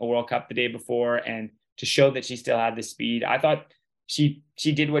winning a World Cup the day before, and to show that she still had the speed. I thought she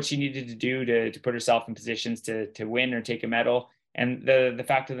did what she needed to do to put herself in positions to win or take a medal. And the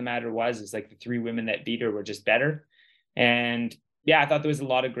fact of the matter is like, the 3 women that beat her were just better. And yeah, I thought there was a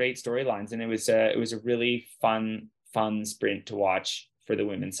lot of great storylines, and it was a really fun sprint to watch for the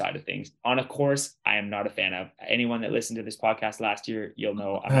women's side of things. On a course I am not a fan of. Anyone that listened to this podcast last year, you'll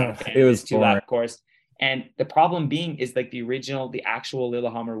know I'm not a fan of this 2-lap course. And the problem being is, like, the actual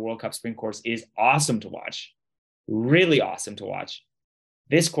Lillehammer World Cup sprint course is awesome to watch. Really awesome to watch.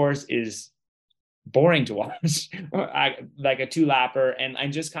 This course is boring to watch. Like a 2-lapper, and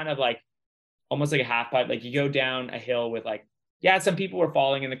I'm just kind of like almost like a half pipe. Like, you go down a hill with, like, yeah, some people were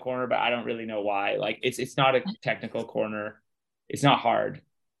falling in the corner, but I don't really know why. Like, it's not a technical corner. It's not hard.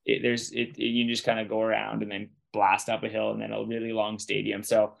 You just kind of go around and then blast up a hill, and then a really long stadium.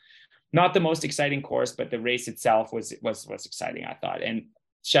 So not the most exciting course, but the race itself was exciting, I thought. And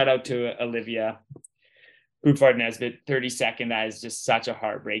shout out to Olivia Bruford Nesbitt, 32nd. That is just such a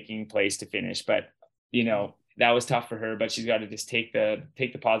heartbreaking place to finish. But, that was tough for her, but she's got to just take the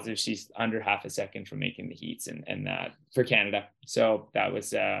positive. She's under half a second from making the heats and for Canada. So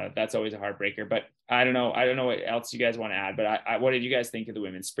that's always a heartbreaker. But I don't know what else you guys want to add, but what did you guys think of the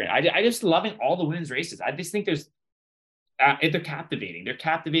women's sprint? I just loving all the women's races. I just think they're captivating. They're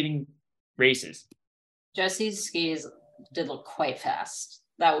captivating races. Jessie's skis did look quite fast.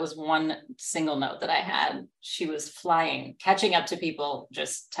 That was one single note that I had. She was flying, catching up to people,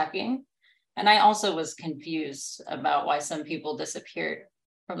 just tucking. And I also was confused about why some people disappeared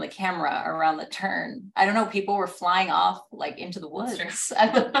from the camera around the turn. I don't know, people were flying off like into the woods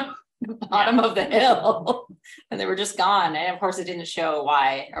at the bottom of the hill, and they were just gone. And of course it didn't show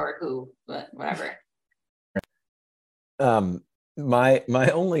why or who, but whatever. My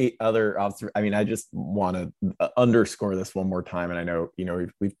only other observation, I mean, I just want to underscore this one more time. And I know,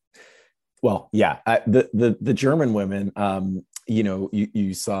 the German women,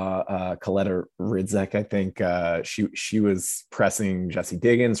 you saw Coletta Ridzek. I think she was pressing Jessie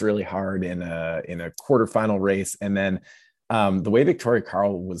Diggins really hard in a quarterfinal race, and then the way Victoria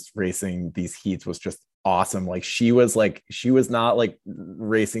Karl was racing these heats was just awesome. Like she was not like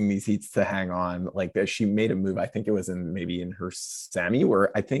racing these heats to hang on. Like that, she made a move. I think it was maybe in her semi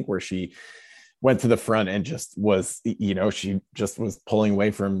where she went to the front and just was, she just was pulling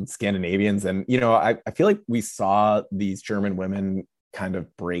away from Scandinavians. And, I feel like we saw these German women kind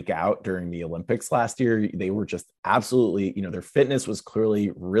of break out during the Olympics last year. They were just absolutely, their fitness was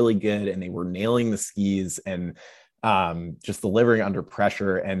clearly really good and they were nailing the skis and just delivering under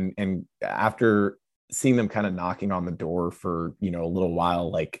pressure. And after seeing them kind of knocking on the door for, a little while,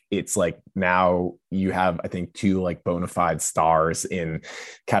 like it's like now you have, I think, two like bona fide stars in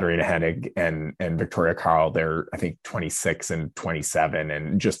Katharina Hennig and Victoria Karl. They're, I think, 26 and 27,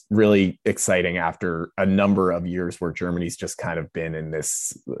 and just really exciting after a number of years where Germany's just kind of been in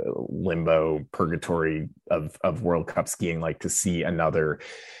this limbo purgatory of World Cup skiing, like to see another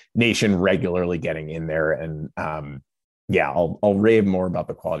nation regularly getting in there. And I'll rave more about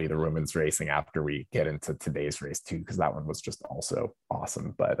the quality of the women's racing after we get into today's race too, because that one was just also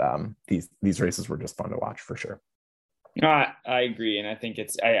awesome. But these races were just fun to watch for sure. I agree, and I think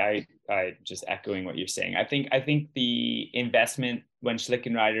it's I just echoing what you're saying. I think the investment when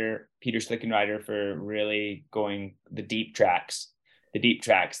Peter Schlickenrider for really going the deep tracks,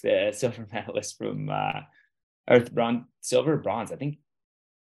 the silver medalist from silver bronze. I think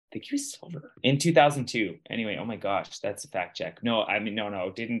he was silver in 2002. Anyway, oh my gosh, that's a fact check. No,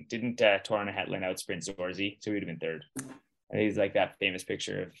 didn't Torana Hetland out sprint Zorzi, so he would have been third. I think it's like that famous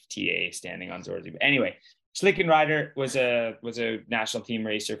picture of TA standing on Zorzi. But anyway, Schlickenrider was a national team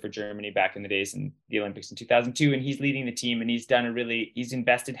racer for Germany back in the days in the Olympics in 2002, and he's leading the team, and he's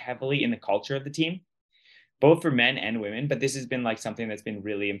invested heavily in the culture of the team, both for men and women. But this has been like something that's been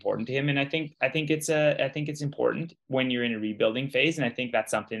really important to him. And I think it's important when you're in a rebuilding phase. And I think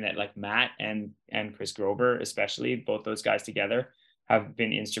that's something that like Matt and Chris Grover, especially, both those guys together, have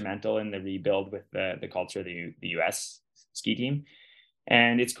been instrumental in the rebuild with the culture of the US ski team.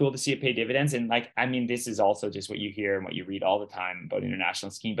 And it's cool to see it pay dividends. And like, I mean, this is also just what you hear and what you read all the time about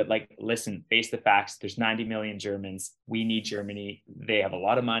international skiing. But like, listen, face the facts. There's 90 million Germans. We need Germany. They have a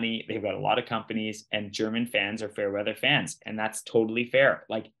lot of money. They've got a lot of companies, and German fans are fair weather fans. And that's totally fair.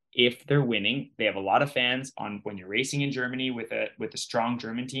 Like, if they're winning, they have a lot of fans on when you're racing in Germany with a strong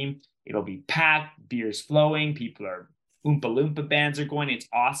German team. It'll be packed, beers flowing, people are Oompa Loompa bands are going. It's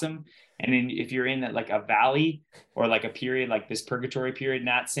awesome. And then if you're in that like a valley or like a period like this purgatory period,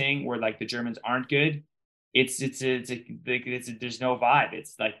 Nat saying, where like the Germans aren't good, there's no vibe.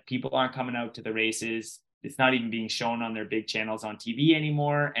 It's like people aren't coming out to the races. It's not even being shown on their big channels on TV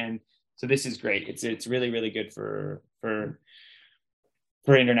anymore. And so this is great. It's really, really good for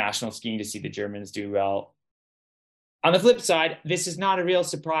international skiing to see the Germans do well. On the flip side, this is not a real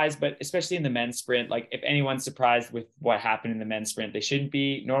surprise, but especially in the men's sprint, like if anyone's surprised with what happened in the men's sprint, they shouldn't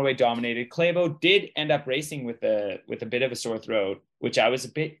be. Norway dominated. Klaebo did end up racing with a bit of a sore throat, which I was a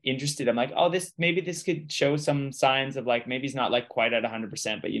bit interested. I'm like, oh, maybe this could show some signs of like, maybe he's not like quite at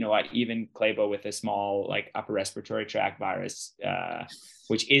 100%, but you know what? Even Klaebo with a small like upper respiratory tract virus,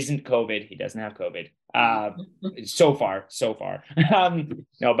 which isn't COVID. He doesn't have COVID. So far.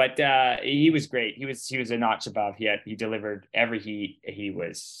 No, but he was great. He was a notch above. He delivered every heat. He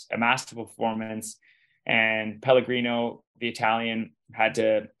was a masterful performance. And Pellegrino, the Italian, had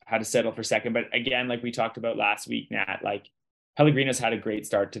to settle for second. But again, like we talked about last week, Nat, like Pellegrino's had a great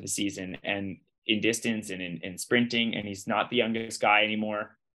start to the season and in distance and in sprinting, and he's not the youngest guy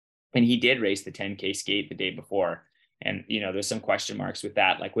anymore. And he did race the 10K skate the day before. And, you know, there's some question marks with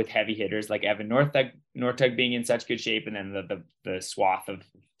that, like with heavy hitters, like Evan Northug being in such good shape. And then the swath of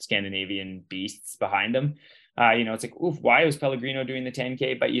Scandinavian beasts behind him. You know, it's like, oof, why was Pellegrino doing the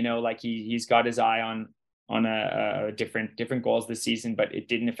 10K? But, you know, like he's got his eye on a different goals this season, but it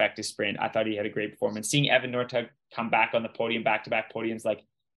didn't affect his sprint. I thought he had a great performance. Seeing Evan Northug come back on the podium, back-to-back podiums, like,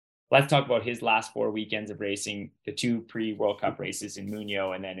 let's talk about his last 4 weekends of racing, the 2 pre-World Cup races in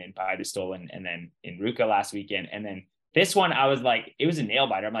Muñoz and then in Paidestol and then in Ruka last weekend. And then this one, I was like, it was a nail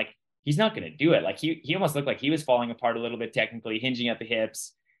biter. I'm like, he's not going to do it. Like he almost looked like he was falling apart a little bit technically, hinging at the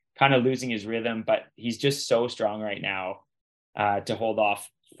hips, kind of losing his rhythm, but he's just so strong right now to hold off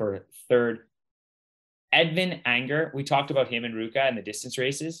for third. Edvin Anger, we talked about him in Ruka and the distance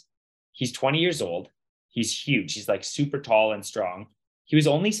races. He's 20 years old. He's huge. He's like super tall and strong. He was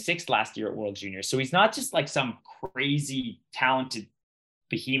only 6th last year at World Juniors. So he's not just like some crazy talented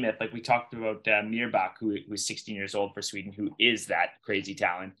behemoth. Like we talked about Mirbach, who was 16 years old for Sweden, who is that crazy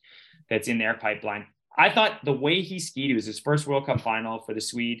talent that's in their pipeline. I thought the way he skied, it was his first World Cup final for the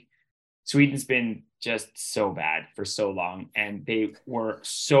Swede. Sweden's been just so bad for so long. And they were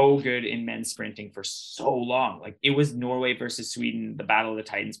so good in men's sprinting for so long. Like it was Norway versus Sweden, the battle of the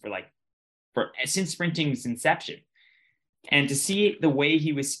Titans for like since sprinting's inception. And to see the way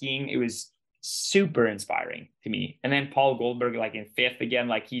he was skiing, it was super inspiring to me. And then Paul Goldberg, like in fifth again,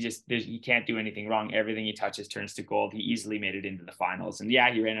 like he can't do anything wrong. Everything he touches turns to gold. He easily made it into the finals. And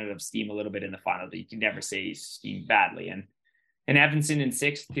yeah, he ran out of steam a little bit in the final, but you can never say he's skiing badly. And Evanson in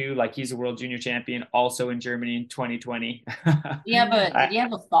sixth too, like he's a world junior champion, also in Germany in 2020. Yeah, but did he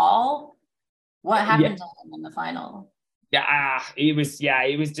have a fall? What happened to him in the final? Yeah, it was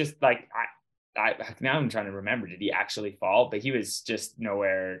just like, I now I'm trying to remember, did he actually fall? But he was just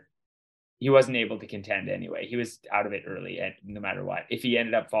nowhere. He wasn't able to contend anyway. He was out of it early, and no matter what. If he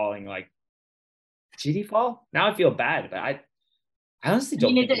ended up falling, like, did he fall? Now I feel bad, but I honestly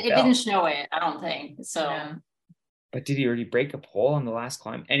don't think it didn't show it, I don't think. So, yeah. But did he already break a pole on the last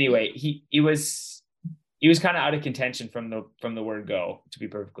climb? Anyway, he was kind of out of contention from the word go, to be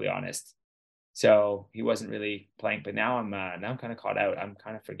perfectly honest. So he wasn't really playing. But now I'm kind of caught out. I'm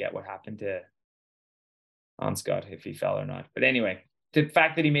kind of forget what happened to Anscott, if he fell or not. But anyway, the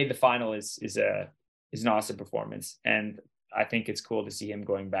fact that he made the final is an awesome performance, and I think it's cool to see him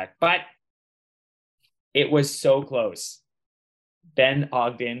going back. But it was so close. Ben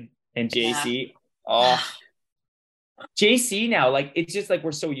Ogden and JC. Yeah. Oh, JC now, like, it's just like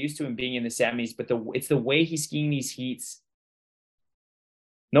we're so used to him being in the semis, but it's the way he's skiing these heats.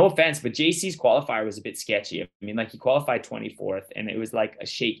 No offense, but JC's qualifier was a bit sketchy. I mean, like, he qualified 24th, and it was like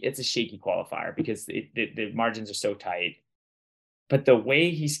it's a shaky qualifier because the margins are so tight. But the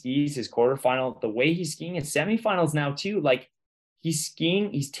way he skis his quarterfinal, the way he's skiing his semifinals now too, like, he's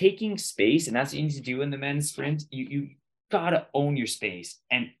taking space, and that's what you need to do in the men's sprint. You gotta own your space.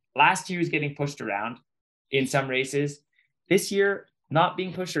 And last year he was getting pushed around in some races. This year, not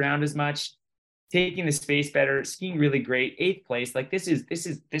being pushed around as much, taking the space better, skiing really great, 8th place. Like, this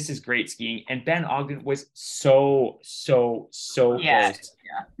is great skiing. And Ben Ogden was so close to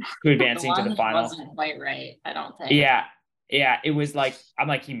advancing to the final. Wasn't quite right, I don't think. Yeah, it was like, I'm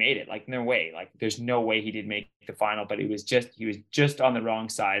like, he made it. Like, no way. Like, there's no way he did make the final, but he was just on the wrong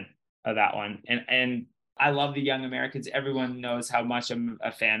side of that one. And I love the young Americans. Everyone knows how much I'm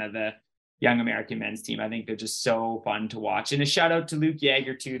a fan of the young American men's team. I think they're just so fun to watch. And a shout out to Luke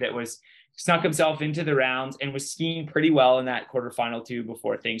Jaeger too, that snuck himself into the rounds and was skiing pretty well in that quarterfinal too,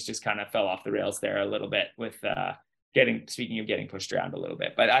 before things just kind of fell off the rails there a little bit with getting pushed around a little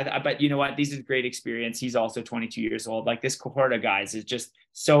bit. But you know what? These is great experience. He's also 22 years old. Like, this cohort of guys is just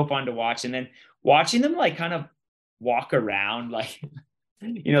so fun to watch. And then watching them, like, kind of walk around, like,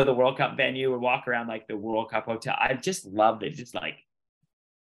 you know, the World Cup venue, or walk around like the World Cup hotel. I just loved it. Just like,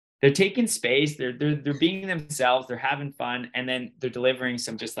 they're taking space, they're being themselves, they're having fun, and then they're delivering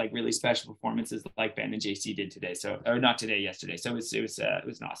some just like really special performances like Ben and JC did today. So, or not today, yesterday. So it was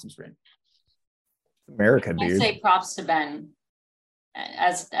an awesome sprint. America, dude. I say props to Ben.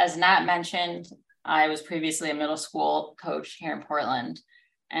 As Nat mentioned, I was previously a middle school coach here in Portland,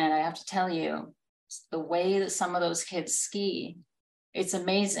 and I have to tell you, the way that some of those kids ski, it's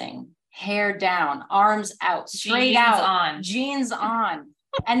amazing. Hair down, arms out, straight out, jeans on.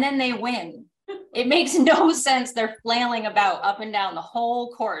 And then they win. It makes no sense. They're flailing about up and down the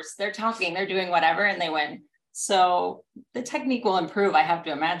whole course. They're talking, they're doing whatever, and they win. So the technique will improve, I have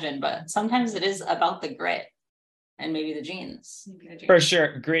to imagine, but sometimes it is about the grit and maybe the jeans. For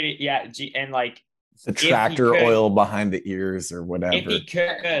sure. Gritty. Yeah. And like the tractor oil behind the ears or whatever. If he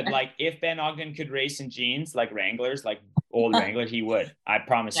could, like, if Ben Ogden could race in jeans, like Wranglers, like old Wrangler, he would. I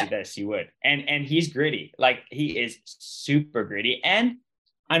promise you this, he would. And he's gritty. Like, he is super gritty. And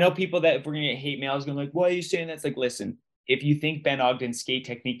I know people that, if we're going to get hate mails going like, why are you saying that? It's like, listen, if you think Ben Ogden's skate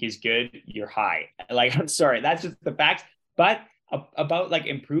technique is good, you're high. Like, I'm sorry, that's just the facts. But about like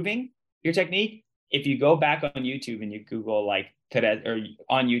improving your technique, if you go back on YouTube and you Google like Terez, or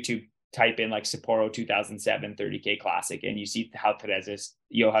on YouTube, type in like Sapporo 2007 30K Classic, and you see how Terez's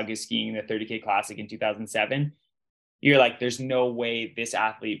Johaug is skiing the 30K Classic in 2007, you're like, there's no way this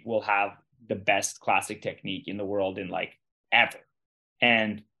athlete will have the best classic technique in the world in like ever.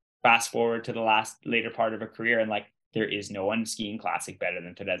 And fast forward to the later part of her career, and like, there is no one skiing classic better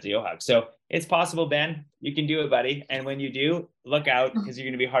than Terez Johaug. So it's possible, Ben. You can do it, buddy. And when you do, look out, because you're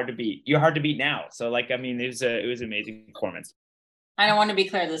going to be hard to beat. You're hard to beat now. So like, I mean, it was an amazing performance. I don't want to be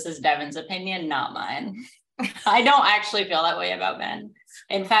clear. This is Devon's opinion, not mine. I don't actually feel that way about Ben.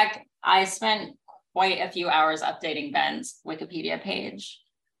 In fact, I spent quite a few hours updating Ben's Wikipedia page,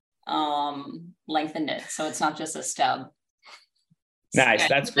 lengthened it, so it's not just a stub. Nice,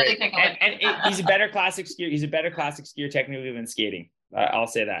 that's great. And he's a better classic skier. He's a better classic skier technically than skating. I'll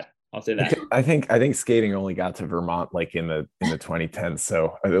say that. I'll say that. I think skating only got to Vermont like in the 2010s,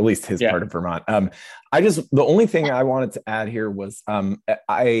 so at least his part of Vermont. The only thing I wanted to add here was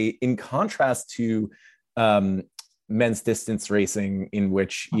I in contrast to men's distance racing, in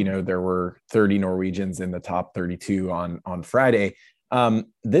which there were 30 Norwegians in the top 32 on Friday.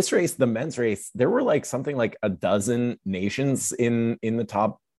 This race, the men's race, there were like something like a dozen nations in the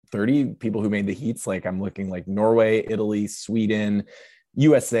top 30 people who made the heats. Like I'm looking like Norway, Italy, Sweden,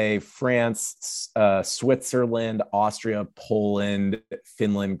 USA, France, Switzerland, Austria, Poland,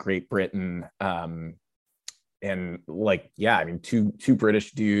 Finland, Great Britain, and like, yeah, I mean, two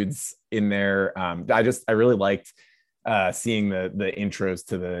British dudes in there. I really liked seeing the intros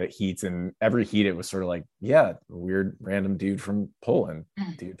to the heats, and every heat it was sort of like, yeah, weird random dude from Poland,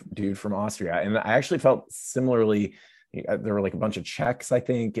 dude from Austria. And I actually felt similarly. There were like a bunch of Czechs, I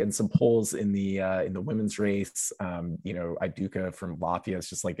think, and some Poles in the women's race. Iduka from Latvia. It's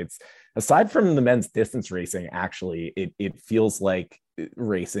just like, it's aside from the men's distance racing, actually, it feels like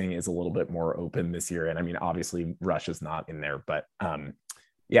racing is a little bit more open this year. And I mean, obviously Russia's not in there, but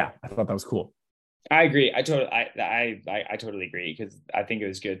yeah, I thought that was cool. I agree. I totally agree, because I think it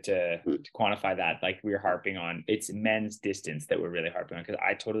was good to quantify that. Like, we were harping on, it's men's distance that we're really harping on, because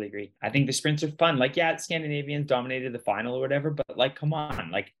I totally agree. I think the sprints are fun. Like, yeah, Scandinavians dominated the final or whatever, but like, come on,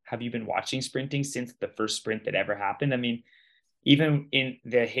 like, have you been watching sprinting since the first sprint that ever happened? I mean, even in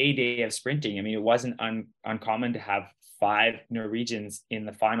the heyday of sprinting, I mean, it wasn't uncommon to have 5 Norwegians in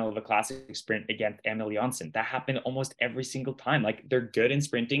the final of a classic sprint against Emil Janssen. That happened almost every single time. Like, they're good in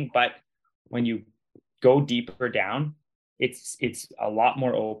sprinting, but when you go deeper down, it's a lot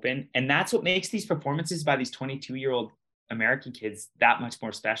more open. And that's what makes these performances by these 22-year-old American kids that much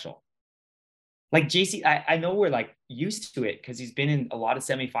more special. Like JC, I know we're like used to it because he's been in a lot of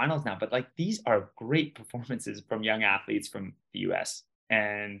semifinals now, but like, these are great performances from young athletes from the US,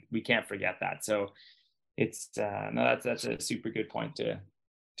 and we can't forget that. So it's that's a super good point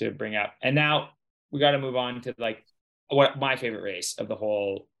to bring up. And now we got to move on to like what my favorite race of the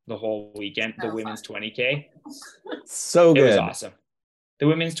whole weekend, the women's 20K. So good. It was awesome. The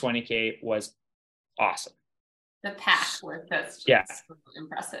women's 20K was awesome. The pack was just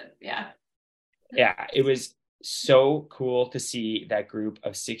impressive. Yeah, it was so cool to see that group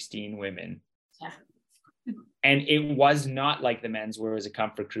of 16 women. Yeah. And it was not like the men's, where it was a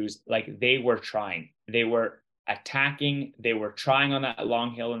comfort cruise. Like, they were trying. They were attacking. They were trying on that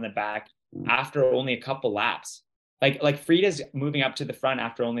long hill in the back after only a couple laps. Like Frida's moving up to the front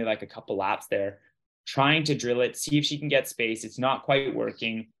after only like a couple laps there, trying to drill it, see if she can get space. It's not quite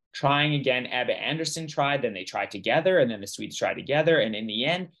working. Trying again. Ebba Anderson tried, then they tried together, and then the Swedes tried together. And in the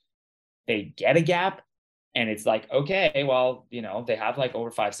end, they get a gap, and it's like, okay, well, they have like over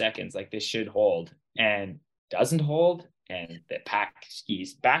 5 seconds. Like, this should hold, and doesn't hold. And the pack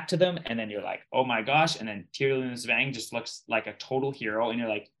skis back to them. And then you're like, oh my gosh. And then Tyrlund Svang just looks like a total hero. And you're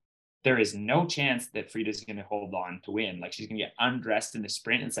like, there is no chance that Frida's going to hold on to win. Like, she's going to get undressed in the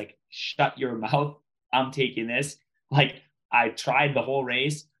sprint. And it's like, shut your mouth. I'm taking this. Like, I tried the whole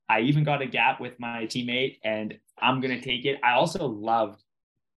race. I even got a gap with my teammate, and I'm going to take it. I also loved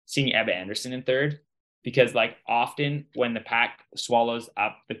seeing Ebba Anderson in third, because like, often when the pack swallows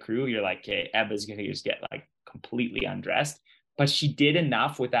up the crew, you're like, okay, Ebba's going to just get like completely undressed. But she did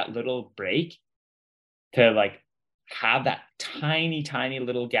enough with that little break to like have that tiny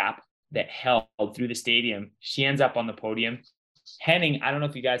little gap that held through the stadium. She ends up on the podium. Henning, I don't know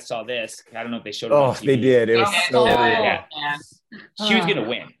if you guys saw this. I don't know if they showed it on TV. They did. It was so real. Yeah. She was going to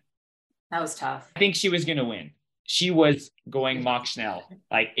win. That was tough. I think she was going to win. She was going Mach Schnell.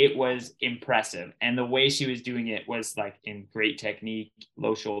 Like, it was impressive. And the way she was doing it was like in great technique,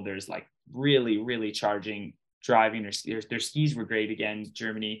 low shoulders, like really, really charging, driving. Their skis were great again,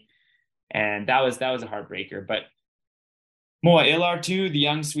 Germany. And that was a heartbreaker. But Moa Ilar too, the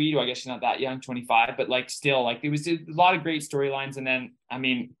young Swede, well, I guess she's not that young, 25, but like, still, like, it was a lot of great storylines. And then, I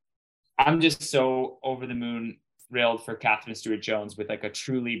mean, I'm just so over the moon thrilled for Catherine Stewart-Jones with like a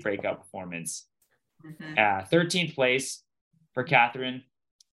truly breakout performance. 13th place for Catherine.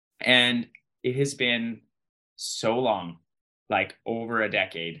 And it has been so long, like over a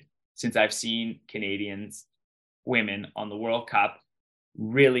decade, since I've seen Canadians women on the World Cup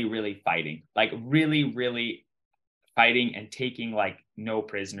really, really fighting, like really, really fighting and taking like no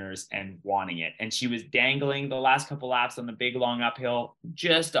prisoners and wanting it. And she was dangling the last couple laps on the big long uphill,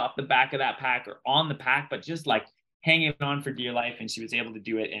 just off the back of that pack or on the pack, but just like hanging on for dear life. And she was able to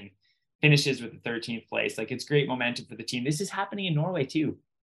do it and finishes with the 13th place. Like, it's great momentum for the team. This is happening in Norway too.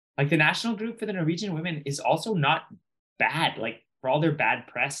 Like, the national group for the Norwegian women is also not bad. Like, for all their bad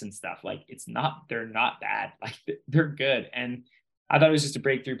press and stuff, like, they're not bad. Like, they're good. And I thought it was just a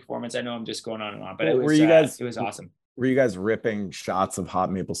breakthrough performance. I know I'm just going on and on, but it was awesome. Were you guys ripping shots of hot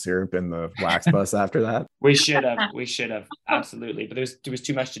maple syrup in the wax bus after that? We should have absolutely, but there was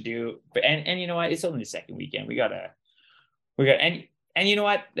too much to do. But and you know what? It's only the second weekend. We got and you know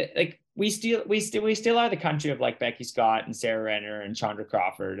what? Like we still are the country of like Becky Scott and Sarah Renner and Chandra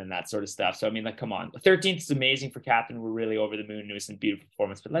Crawford and that sort of stuff. So I mean, like, come on, the 13th is amazing for Catherine. We're really over the moon. It was a beautiful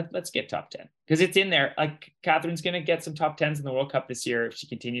performance, but let's get top 10 because it's in there. Like Catherine's gonna get some top 10s in the World Cup this year if she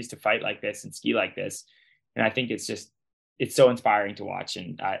continues to fight like this and ski like this. And I think it's so inspiring to watch.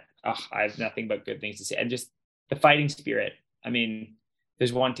 And I have nothing but good things to say. And just the fighting spirit. I mean,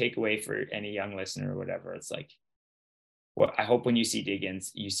 there's one takeaway for any young listener or whatever. It's like, well, I hope when you see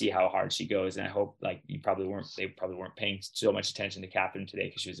Diggins, you see how hard she goes. And I hope like they probably weren't paying so much attention to Catherine today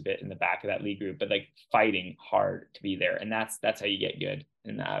because she was a bit in the back of that league group, but like fighting hard to be there. And that's how you get good.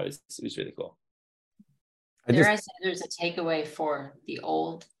 And it was really cool. There's a takeaway for the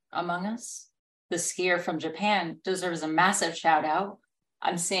old among us. The skier from Japan deserves a massive shout out.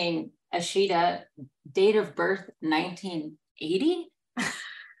 I'm saying Ashita, date of birth 1980,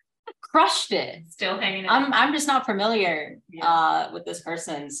 crushed it. Still hanging out. I'm just not familiar with this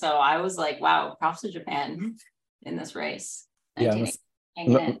person, so I was like, wow, props to Japan in this race. Yeah,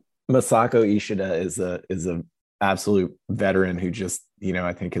 Masako Ishida is a absolute veteran who just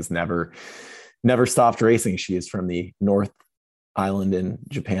I think has never stopped racing. She is from the North Island in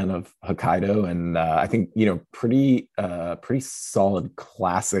Japan of Hokkaido, and I think pretty solid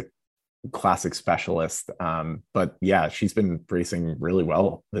classic specialist, but yeah, she's been racing really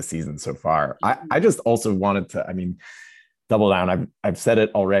well this season so far. I just also wanted to double down. I've said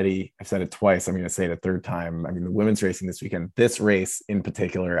it already, I've said it twice, I'm going to say it a third time. I mean, the women's racing this weekend, this race in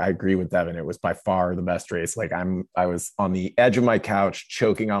particular, I agree with Devon, it was by far the best race. Like I was on the edge of my couch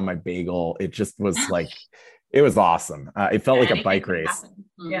choking on my bagel. It just was like it was awesome. It felt like a bike race.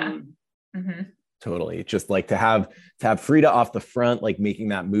 Yeah. Mm-hmm. Totally. Just like to have Frida off the front, like making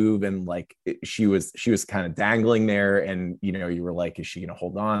that move. And like, she was kind of dangling there. And, you were like, is she going to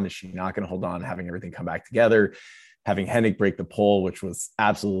hold on? Is she not going to hold on? Having everything come back together, having Hennig break the pole, which was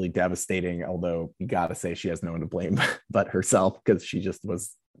absolutely devastating. Although you got to say she has no one to blame but herself, because she just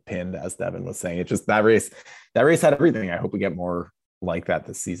was pinned, as Devon was saying. It just, that race had everything. I hope we get more like that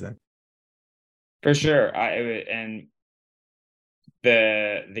this season. For sure. And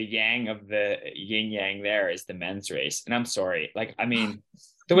the yang of the yin yang there is the men's race. And I'm sorry, like, I mean,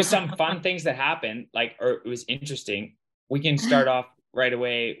 there was some fun things that happened, or it was interesting. We can start off right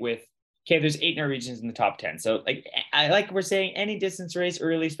away with, okay, there's 8 Norwegians in the top 10. So like we're saying, any distance race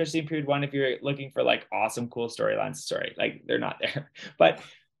early, especially in period 1, if you're looking for like awesome, cool storylines, sorry, like they're not there. But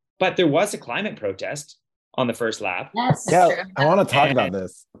there was a climate protest on the first lap. Yes, yeah, true. I want to talk about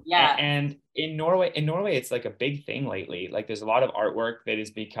this. Yeah. And in Norway, it's like a big thing lately. Like there's a lot of artwork that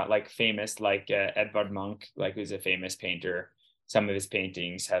has become like famous, like Edvard Munch, like who's a famous painter. Some of his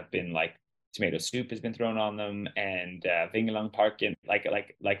paintings have been like tomato soup has been thrown on them, and Vingeland Park and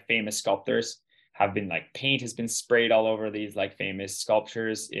like famous sculptors have been like paint has been sprayed all over these like famous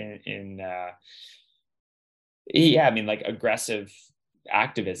sculptures in like aggressive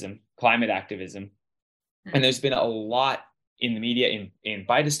activism, climate activism. And there's been a lot in the media in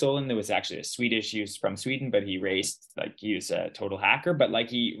Bidestålen. There was actually a Swedish, he was from Sweden, but he raced, like he was a total hacker, but like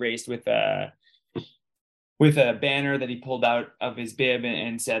he raced with a banner that he pulled out of his bib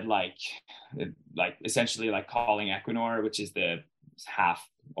and said like essentially like calling Equinor, which is the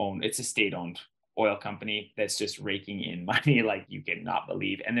it's a state-owned oil company that's just raking in money like you cannot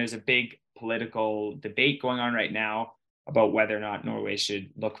believe. And there's a big political debate going on right now about whether or not Norway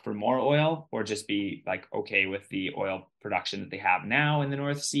should look for more oil or just be like okay with the oil production that they have now in the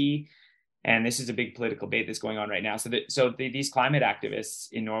North Sea. And this is a big political debate that's going on right now. So these climate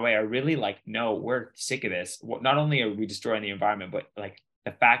activists in Norway are really like, no, we're sick of this. Not only are we destroying the environment, but like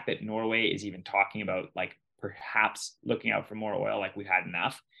the fact that Norway is even talking about like perhaps looking out for more oil, like we've had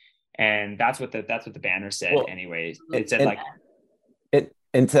enough. And that's what the banner said. Well, anyways, it said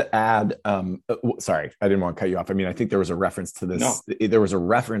And to add, sorry, I didn't want to cut you off. I mean, I think there was a reference to this. No. There was a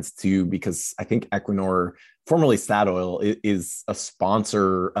reference to, because I think Equinor, formerly Statoil, is a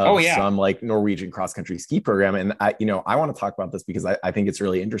sponsor of some like Norwegian cross-country ski program. And I want to talk about this because I think it's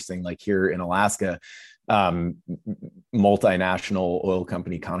really interesting. Like here in Alaska, multinational oil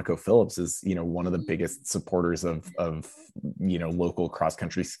company ConocoPhillips is, one of the biggest supporters of local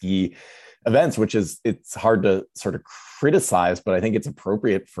cross-country ski events, which is, it's hard to sort of criticize, but I think it's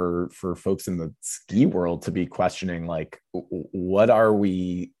appropriate for folks in the ski world to be questioning, like,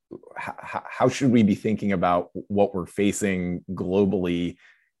 how should we be thinking about what we're facing globally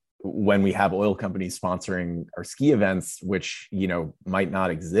when we have oil companies sponsoring our ski events, which, might not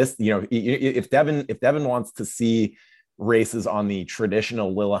exist. If Devon wants to see races on the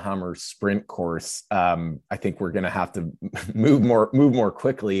traditional Lillehammer sprint course, I think we're going to have to move more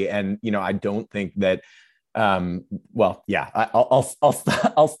quickly. And, I don't think that, I'll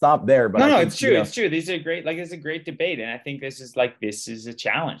stop there. But no, think, it's true. It's true. These are great. Like, it's a great debate. And I think this is a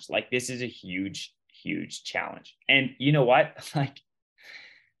challenge. Like, this is a huge, huge challenge. And you know what? Like,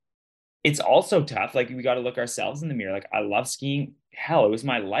 it's also tough. Like, we got to look ourselves in the mirror. Like, I love skiing. Hell, it was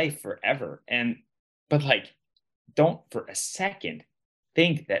my life forever. But like, don't for a second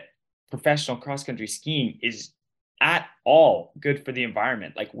think that professional cross-country skiing is at all good for the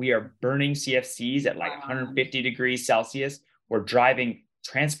environment. Like, we are burning CFCs at like 150 degrees Celsius. We're driving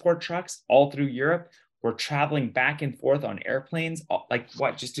transport trucks all through Europe. We're traveling back and forth on airplanes,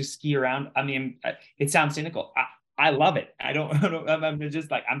 just to ski around. I mean, it sounds cynical. I love it. I'm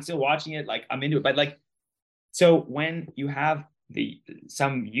just like, I'm still watching it. Like, I'm into it. But like, so when you have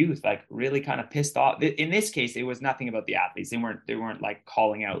some youth like really kind of pissed off, in this case, it was nothing about the athletes. They weren't like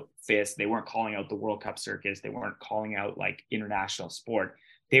calling out FIS. They weren't calling out the World Cup circus. They weren't calling out like international sport.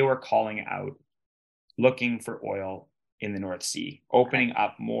 They were calling out looking for oil in the North Sea, opening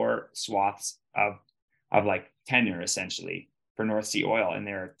up more swaths of like tenure essentially for North Sea oil. And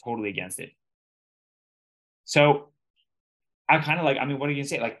they're totally against it. So I kind of like, I mean, what are you gonna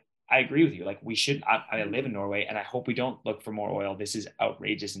say? Like, I agree with you. Like, we should, I live in Norway and I hope we don't look for more oil. This is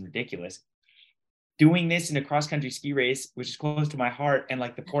outrageous and ridiculous. Doing this in a cross-country ski race, which is close to my heart, and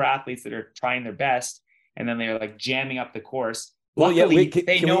like the poor athletes that are trying their best, and then they're like jamming up the course. Luckily,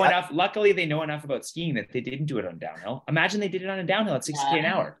 they know enough about skiing that they didn't do it on downhill. Imagine they did it on a downhill at 60K an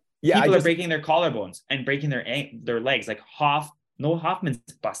hour. Yeah, people are breaking their collarbones and breaking their legs. Like Noah Hoffman's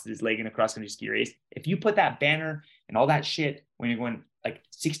busted his leg in a cross-country ski race. If you put that banner and all that shit when you're going like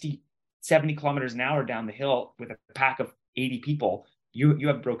 60, 70 kilometers an hour down the hill with a pack of 80 people, you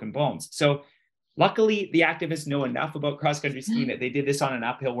have broken bones. So luckily the activists know enough about cross-country skiing that they did this on an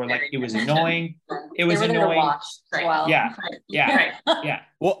uphill where like it was annoying. It was annoying. Well. Yeah.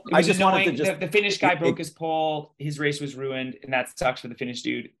 Well, I just wanted to the Finnish guy broke his pole. His race was ruined, and that sucks for the Finnish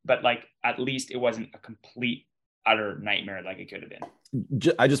dude. But like, at least it wasn't a complete utter nightmare like it could have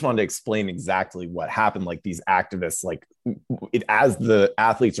been. I just wanted to explain exactly what happened. Like, these activists, like as the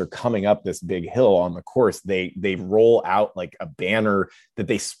athletes are coming up this big hill on the course, they roll out like a banner that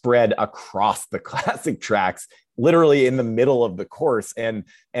they spread across the classic tracks, literally in the middle of the course. And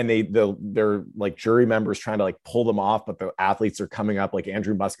they're like jury members trying to like pull them off, but the athletes are coming up. Like,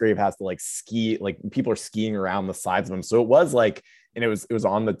 Andrew Musgrave has to like ski, like people are skiing around the sides of him. So it was like, and it was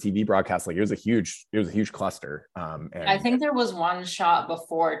on the TV broadcast. Like, it was a huge cluster. And I think there was one shot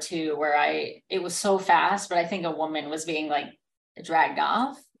before too, where it was so fast, but I think a woman was being like dragged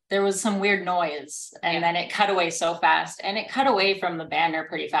off. There was some weird noise, and then it cut away so fast, and it cut away from the banner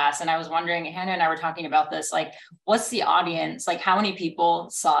pretty fast. And I was wondering, Hannah and I were talking about this, like, what's the audience? Like, how many people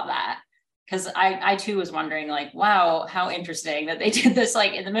saw that? Because I too was wondering, like, wow, how interesting that they did this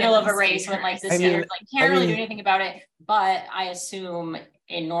like in the middle of a race when like the skiers like can't really do anything about it. But I assume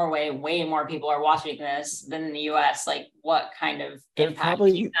in Norway, way more people are watching this than in the US. Like, what kind of impact do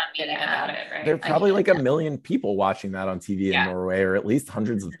you get about it? Right? There are probably like 1 million people watching that on TV in Norway, or at least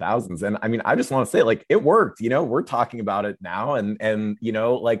hundreds of thousands. And I mean, I just want to say, like, it worked. We're talking about it now, and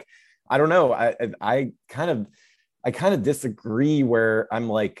like, I don't know. I kind of disagree, where I'm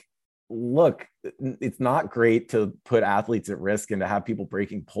like, look, it's not great to put athletes at risk and to have people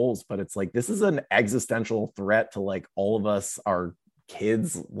breaking poles, but it's like, this is an existential threat to like all of us, our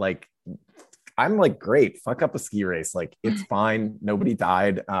kids. Like, I'm like, great, fuck up a ski race. Like, it's fine. Nobody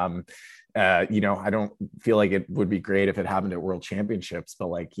died. I don't feel like it would be great if it happened at World Championships, but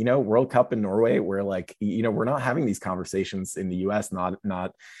like, World Cup in Norway, where like, we're not having these conversations in the US, not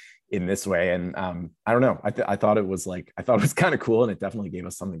in this way. And I don't know. I thought it was kind of cool, and it definitely gave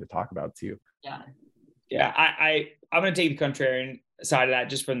us something to talk about too. Yeah. I'm going to take the contrarian side of that,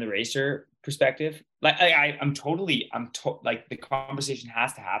 just from the racer perspective. Like, like, the conversation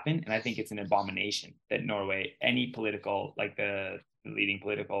has to happen. And I think it's an abomination that Norway, any political, like the leading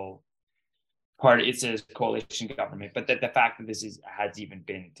political party, it's a coalition government, but that the fact that this has even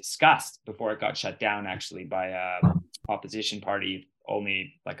been discussed before it got shut down actually by a opposition party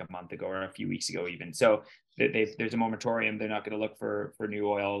only like a month ago or a few weeks ago even. So there's a moratorium. They're not going to look for new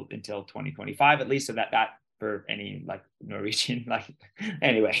oil until 2025 at least. So that for any like Norwegian, like,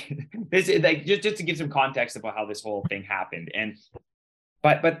 anyway, this is like just to give some context about how this whole thing happened. And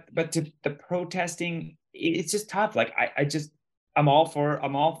but to the protesting, it's just tough. Like, I'm all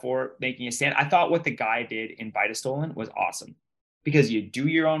for making a stand. I thought what the guy did in Bitestolen was awesome. because you do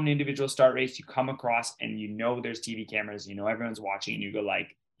your own individual start race, you come across and there's TV cameras, everyone's watching, and you go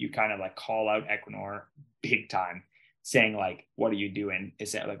like, you kind of like call out Equinor big time, saying like, what are you doing?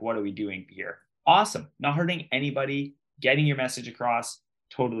 Is that like, what are we doing here? Awesome. Not hurting anybody, getting your message across,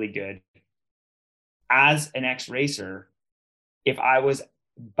 totally good. As an ex-racer, if I was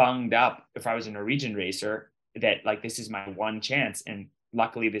bunged up, if I was a Norwegian racer, that like, this is my one chance, and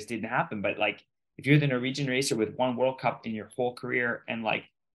luckily this didn't happen, but like, if you're the Norwegian racer with one World Cup in your whole career, and like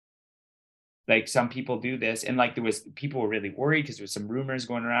some people do this, and like people were really worried because there was some rumors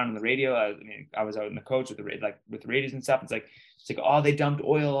going around on the radio. I was out in the coach with the radios and stuff. It's like, oh, they dumped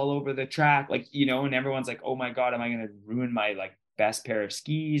oil all over the track, like, and everyone's like, oh my God, am I going to ruin my like best pair of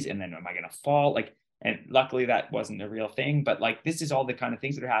skis? And then am I going to fall? Like, and luckily that wasn't a real thing, but like, this is all the kind of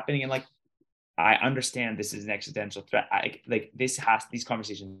things that are happening. And like, I understand this is an existential threat. These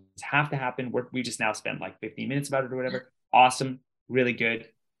conversations have to happen. We just now spent like 15 minutes about it or whatever. Awesome. Really good.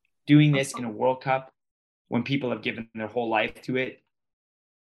 Doing this in a World Cup when people have given their whole life to it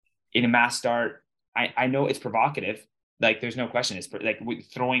in a mass start. I know it's provocative. Like, there's no question. It's like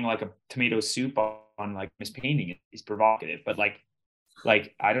throwing like a tomato soup on like Miss Painting is provocative, but like,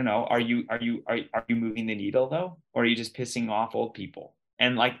 I don't know. Are you moving the needle though? Or are you just pissing off old people?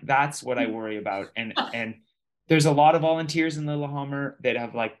 And like, that's what I worry about. And there's a lot of volunteers in Lillehammer that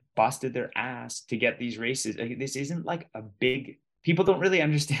have like busted their ass to get these races. Like, this isn't like a big, people don't really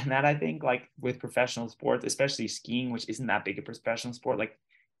understand that. I think like with professional sports, especially skiing, which isn't that big a professional sport, like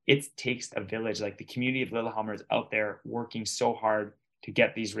it takes a village. Like the community of Lillehammer is out there working so hard to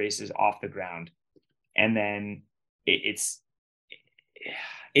get these races off the ground. And then it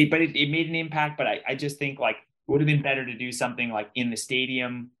made an impact, but I just think like, would have been better to do something like in the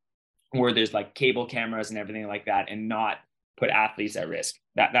stadium where there's like cable cameras and everything like that, and not put athletes at risk.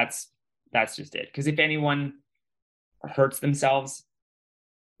 That's just it. Because if anyone hurts themselves,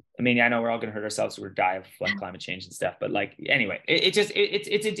 I mean, I know we're all going to hurt ourselves, so we're die of like climate change and stuff. But like, anyway, it's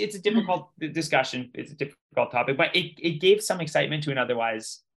a difficult discussion. It's a difficult topic, but it gave some excitement to an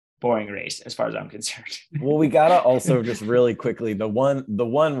otherwise boring race, as far as I'm concerned. Well, we gotta also just really quickly, the one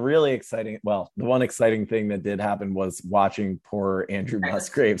exciting thing that did happen was watching poor Andrew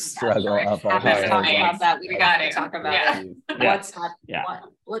Musgrave struggle up all Let's talk about that. We got to talk about it. Yeah.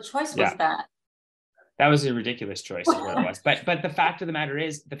 What choice was that? That was a ridiculous choice, is what it was. But the fact of the matter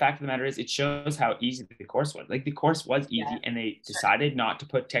is, it shows how easy the course was. Like, the course was easy, and they decided not to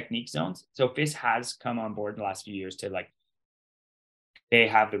put technique zones. So FIS has come on board in the last few years to like, they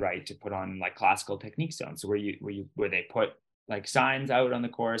have the right to put on like classical technique zones, so where they put like signs out on the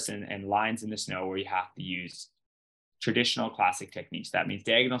course and lines in the snow where you have to use traditional classic techniques. That means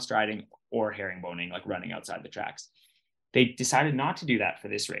diagonal striding or herringboning, like running outside the tracks. They decided not to do that for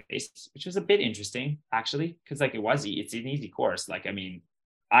this race, which was a bit interesting actually, because like it's an easy course. Like, I mean,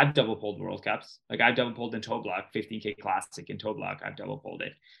 I've double poled World Cups. Like, I've double poled in Toblach, 15K Classic in Toblach. I've double poled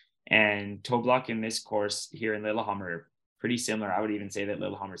it, and Toblach in this course here in Lillehammer, pretty similar. I would even say that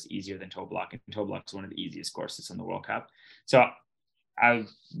Lillehammer is easier than Toblach, and Toblach is one of the easiest courses in the World Cup. So I'm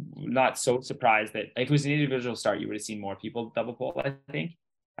not so surprised that if it was an individual start, you would have seen more people double pole, I think.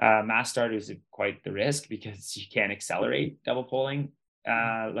 Mass start is quite the risk because you can't accelerate double poling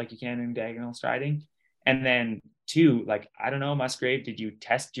like you can in diagonal striding. And then two, like, I don't know, Musgrave, did you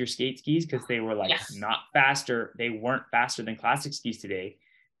test your skate skis? Because they were like not faster. They weren't faster than classic skis today.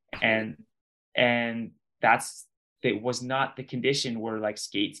 And it was not the condition where like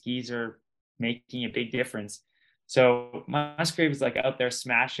skate skis are making a big difference. So Musgrave was like out there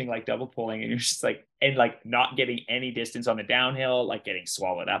smashing, like double pulling, and you're just like, and like not getting any distance on the downhill, like getting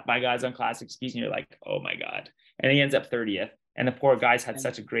swallowed up by guys on classic skis. And you're like, oh my God. And he ends up 30th. And the poor guys had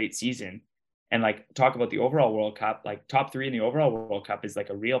such a great season. And like, talk about the overall World Cup, like top 3 in the overall World Cup is like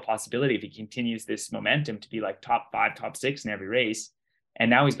a real possibility if he continues this momentum to be like top 5, top 6 in every race. And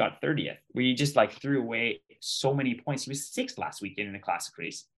now he's got 30th, where you just like threw away so many points. He was 6th last weekend in a classic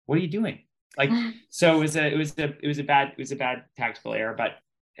race. What are you doing? Like, so it was a bad tactical error. But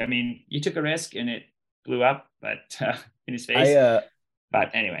I mean, you took a risk and it blew up, but in his face.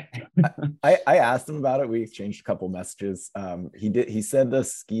 But anyway, I asked him about it. We exchanged a couple messages. He said the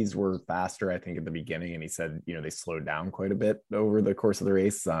skis were faster, I think, at the beginning, and he said, they slowed down quite a bit over the course of the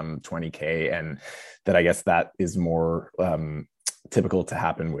race, 20K, and that I guess that is more typical to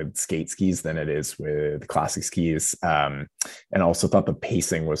happen with skate skis than it is with classic skis. And also thought the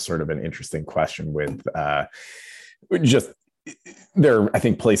pacing was sort of an interesting question with just there are, I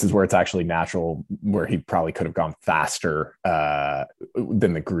think, places where it's actually natural, where he probably could have gone faster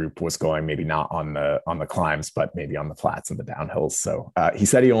than the group was going, maybe not on the climbs, but maybe on the flats and the downhills. So he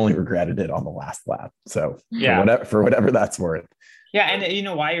said he only regretted it on the last lap. So for whatever that's worth. Yeah, and you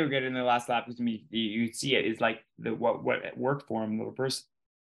know why he regretted in the last lap, because you see it is like what worked for him the first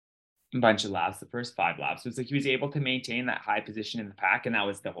bunch of laps, the first 5 laps, was like he was able to maintain that high position in the pack, and that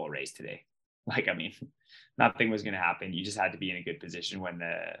was the whole race today. Like, I mean, nothing was going to happen. You just had to be in a good position when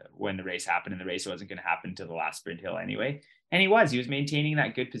the race happened, and the race wasn't going to happen until the last sprint hill anyway. And he was maintaining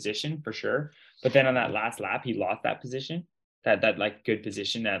that good position for sure. But then on that last lap, he lost that position, that like good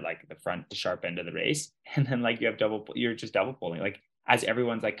position at like the sharp end of the race. And then like you're just double pulling, like as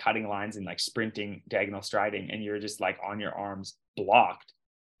everyone's like cutting lines and like sprinting, diagonal striding, and you're just like on your arms blocked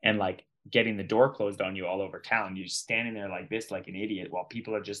and like getting the door closed on you all over town. You're standing there like this, like an idiot, while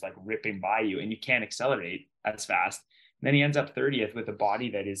people are just like ripping by you, and you can't accelerate as fast. And then he ends up 30th with a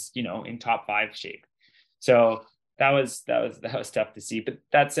body that is, you know, in top 5 shape. So that was tough to see. But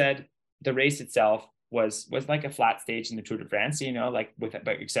that said, the race itself was like a flat stage in the Tour de France, you know, like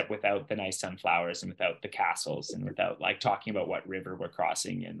except without the nice sunflowers and without the castles and without like talking about what river we're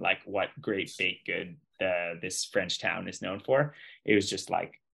crossing and like what great baked good this French town is known for. It was just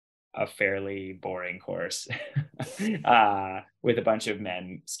like a fairly boring course with a bunch of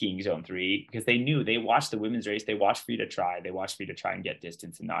men skiing zone 3, because they watched the women's race. They watched Frida try and get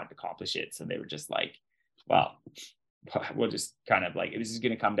distance and not accomplish it. So they were just like, well, we'll just kind of like, this is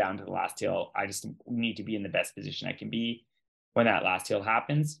going to come down to the last hill. I just need to be in the best position I can be when that last hill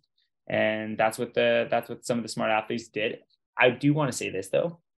happens. And that's what some of the smart athletes did. I do want to say this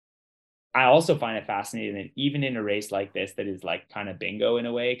though. I also find it fascinating that even in a race like this, that is like kind of bingo in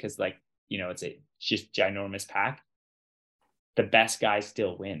a way, because like, you know, it's just ginormous pack, the best guys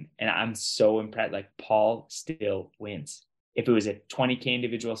still win. And I'm so impressed. Like Paul still wins. If it was a 20K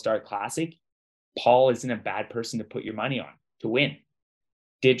individual start classic, Paul isn't a bad person to put your money on to win.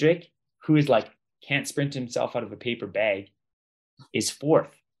 Didrik, who is like, can't sprint himself out of a paper bag, is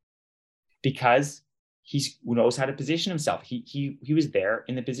 4th because he knows how to position himself. He was there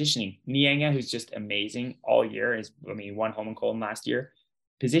in the positioning. Nienga, who's just amazing all year, won home and cold last year.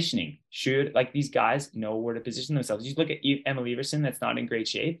 Positioning, like these guys know where to position themselves. You look at Emma Leverson, that's not in great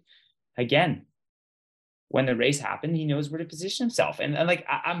shape. Again, when the race happened, he knows where to position himself. And like,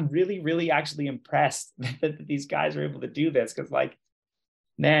 I'm really, really actually impressed that these guys are able to do this, because like,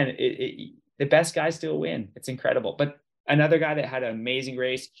 man, the best guys still win. It's incredible. But another guy that had an amazing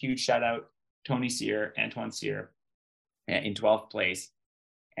race, huge shout out, Antoine Cyr, in 12th place,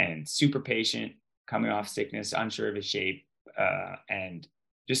 and super patient, coming off sickness, unsure of his shape, and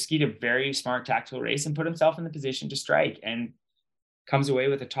just skied a very smart tactical race and put himself in the position to strike, and comes away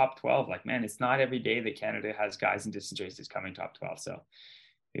with a top 12. Like, man, it's not every day that Canada has guys in distance races coming top 12. So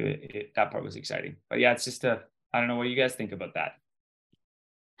that part was exciting. But yeah, it's just I don't know, what do you guys think about that?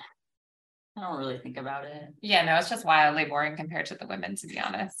 I don't really think about it. Yeah, no, it's just wildly boring compared to the women, to be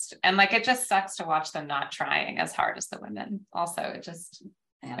honest. And like, it just sucks to watch them not trying as hard as the women. Also, it just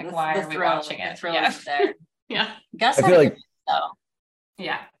why are we watching it? There. Yeah. Gus, I feel like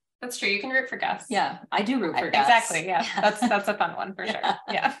yeah, that's true. You can root for Gus. Yeah, I do root for Gus. Exactly. Yeah, that's a fun one for sure.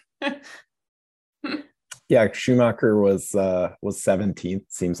 Yeah. Yeah, Schumacher was 17th.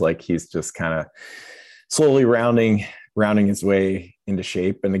 Seems like he's just kind of slowly rounding his way into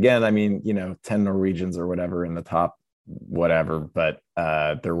shape. And again, I mean, you know, 10 Norwegians or whatever in the top, whatever. But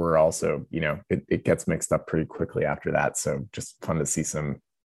there were also, you know, it gets mixed up pretty quickly after that. So just fun to see some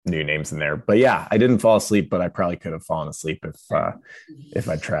new names in there. But yeah, I didn't fall asleep, but I probably could have fallen asleep if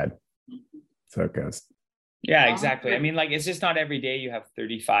I tried. So it goes. Yeah, exactly. I mean, like, it's just not every day you have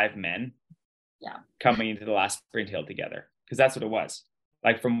 35 men coming into the last sprint hill together, because that's what it was.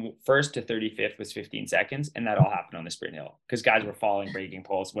 Like from 1st to 35th was 15 seconds. And that all happened on the sprint hill because guys were falling, breaking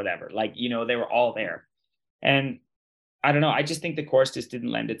poles, whatever. Like, you know, they were all there. And I don't know. I just think the course just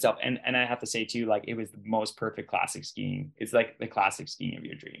didn't lend itself. And I have to say too, like, it was the most perfect classic skiing. It's like the classic skiing of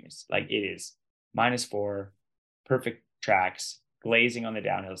your dreams. Like, it is -4, perfect tracks, glazing on the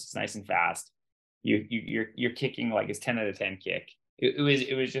downhills. It's nice and fast. You're kicking like it's 10 out of 10 kick.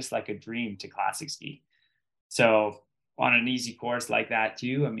 It was just like a dream to classic ski. So on an easy course like that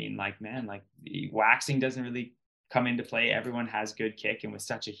too, I mean, like, man, like waxing doesn't really come into play. Everyone has good kick, and with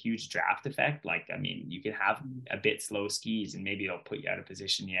such a huge draft effect, like, I mean, you can have a bit slow skis and maybe it'll put you out of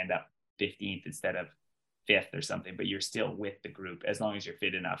position. You end up 15th instead of 5th or something, but you're still with the group as long as you're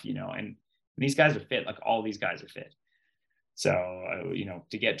fit enough, you know. And these guys are fit, like all these guys are fit. So, you know,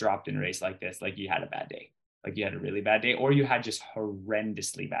 to get dropped in a race like this, like, you had a bad day. like you had a really bad day, or you had just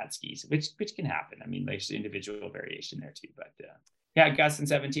horrendously bad skis, which can happen. I mean, there's individual variation there too, but yeah, Gus in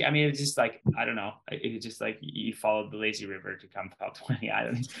 17. I mean, it's just like, I don't know. It's just like you followed the lazy river to come top 20. I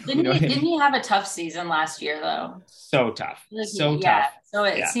don't know. Didn't he have a tough season last year though? So tough. Like, so yeah. tough. So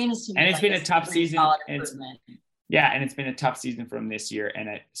it seems to me and it's like been a tough season. And it's been a tough season from this year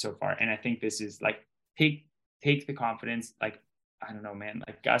and so far. And I think this is like, take the confidence. Like, I don't know, man,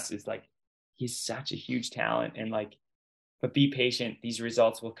 like Gus is like, he's such a huge talent, and like, but be patient. These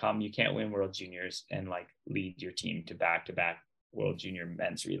results will come. You can't win World Juniors and like lead your team to back-to-back World Junior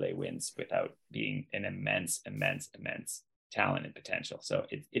men's relay wins without being an immense talent and potential. So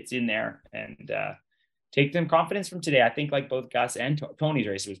it's in there, and take them confidence from today. I think like both Gus and Tony's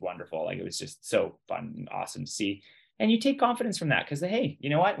race was wonderful. Like, it was just so fun and awesome to see. And you take confidence from that because, hey, you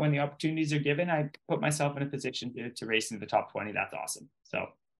know what? When the opportunities are given, I put myself in a position to race into the top 20. That's awesome. So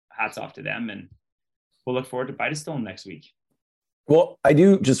hats off to them, and we'll look forward to Bidestone next week. Well, I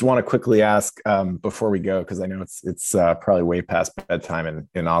do just want to quickly ask before we go, because I know it's probably way past bedtime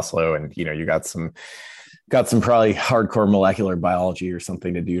in Oslo, and you got some probably hardcore molecular biology or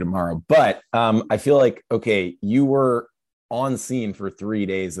something to do tomorrow. But I feel like, okay, you were on scene for 3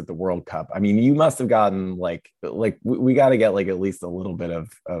 days at the World Cup. I mean, you must have gotten like we got to get like at least a little bit of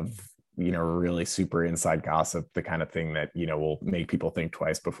really super inside gossip, the kind of thing that will make people think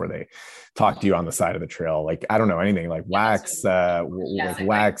twice before they talk to you on the side of the trail. Like, I don't know, anything like wax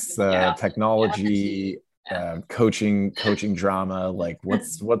technology, coaching drama. Like, what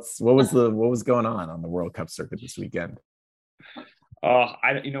was going on the World Cup circuit this weekend?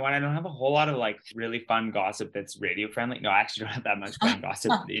 I don't have a whole lot of like really fun gossip that's radio friendly. No, I actually don't have that much fun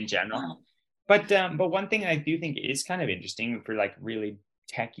gossip in general. But one thing I do think is kind of interesting for like really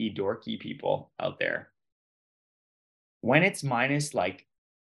techie dorky people out there, when it's minus, like,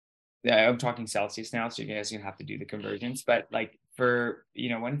 I'm talking Celsius now, so you guys are gonna have to do the conversions, but like for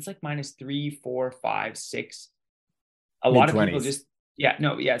when it's like -3, 4, 5, 6, a lot of people just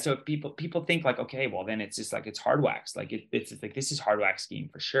so people think like, okay, well then it's just like it's hard wax, like it's just like this is hard wax skiing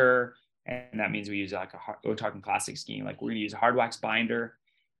for sure, and that means we use like we're talking classic skiing, like we're gonna use a hard wax binder.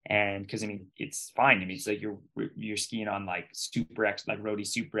 And because I mean it's fine. I mean, it's like you're skiing on like super extra, like Rody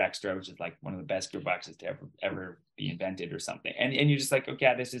Super Extra, which is like one of the best group waxes to ever be invented or something. And you're just like,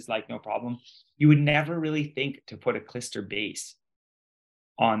 okay, this is like no problem. You would never really think to put a clister base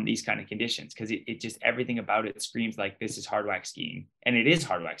on these kind of conditions, because it just, everything about it screams like this is hard wax skiing, and it is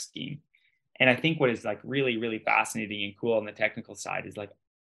hard wax skiing. And I think what is like really, really fascinating and cool on the technical side is like,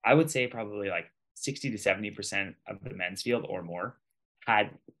 I would say probably like 60 to 70% of the men's field or more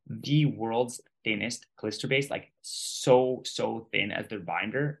had the world's thinnest clister base, like so thin as their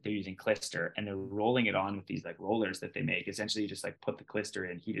binder. They're using clister and they're rolling it on with these like rollers that they make. Essentially, you just like put the clister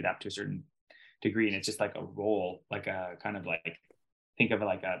in, heat it up to a certain degree, and it's just like a roll, like a kind of like, think of it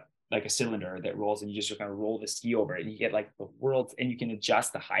like a cylinder that rolls, and you just kind of roll the ski over it, and you get like the world's, and you can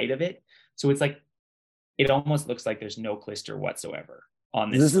adjust the height of it. So it's like, it almost looks like there's no clister whatsoever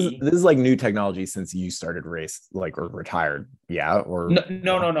on this. This is like new technology since you started race, like, or retired. Yeah. Or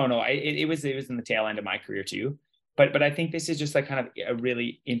no. It was in the tail end of my career too. But I think this is just like kind of a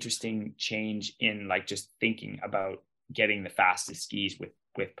really interesting change in like just thinking about getting the fastest skis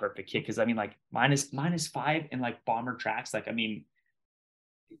with perfect kit. Cause I mean, like -5 in like bomber tracks. Like, I mean,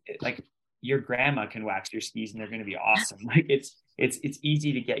 like your grandma can wax your skis and they're going to be awesome. Like it's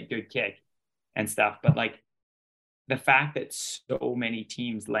easy to get good kick and stuff. But like, the fact that so many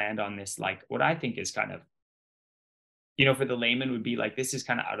teams land on this, like what I think is kind of, for the layman would be like, this is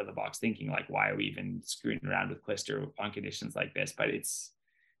kind of out of the box thinking, like, why are we even screwing around with clister on conditions like this? But it's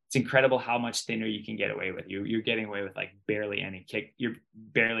incredible how much thinner you can get away with. You're getting away with like barely any kick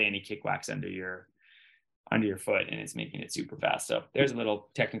wax under your foot, and it's making it super fast. So there's a little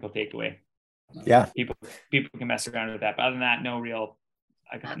technical takeaway. Yeah. People can mess around with that. But other than that,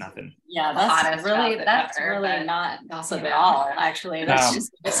 I got nothing. Yeah, that's really not gossip at all. Actually, that's just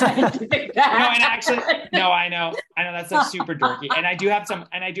scientific fact. I know that's like super dorky. And I do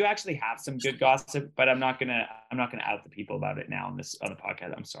actually have some good gossip, but I'm not gonna out the people about it now on the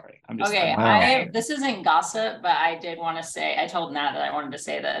podcast. I'm sorry. I'm just okay. This isn't gossip, but I did want to say, I told Nat that I wanted to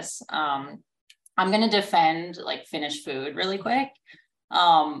say this. I'm gonna defend like Finnish food really quick.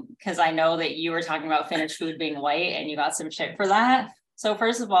 Because I know that you were talking about Finnish food being white and you got some shit for that. So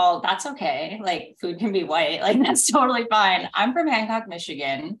first of all, that's okay. Like, food can be white. Like, that's totally fine. I'm from Hancock,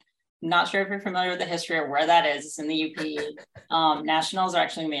 Michigan. I'm not sure if you're familiar with the history of where that is. It's in the UP. Nationals are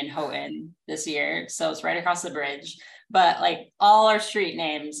actually going to be in Houghton this year. So it's right across the bridge. But like all our street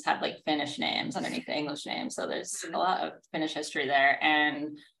names have like Finnish names underneath the English names. So there's a lot of Finnish history there.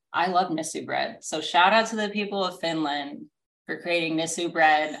 And I love Nisu bread. So shout out to the people of Finland for creating Nisu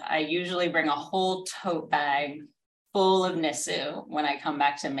bread. I usually bring a whole tote bag full of Nisu when I come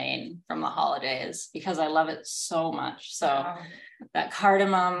back to Maine from the holidays because I love it so much. So that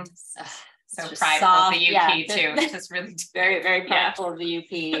cardamom, so prideful of the UP too. It's just really very, very prideful of the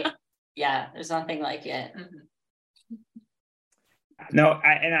UP. Yeah, there's nothing like it. No,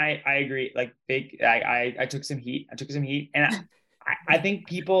 I agree. Like I took some heat. And I think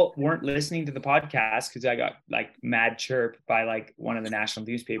people weren't listening to the podcast because I got like mad chirp by like one of the national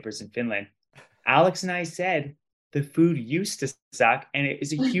newspapers in Finland. Alex and I said the food used to suck and it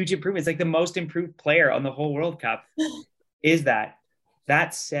is a huge improvement. It's like the most improved player on the whole World Cup. Is that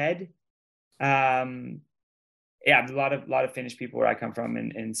said? Yeah, a lot of Finnish people where I come from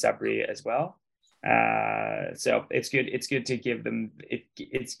in Sudbury as well. So it's good to give them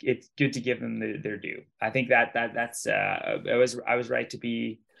it's good to give them their due. I think that's I was right to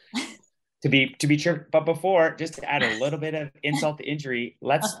be chirped. But before, just to add a little bit of insult to injury,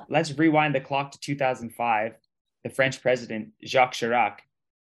 let's rewind the clock to 2005. The French president Jacques Chirac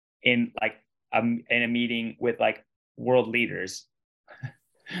in a meeting with like world leaders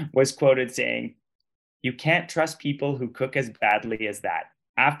was quoted saying, "You can't trust people who cook as badly as that.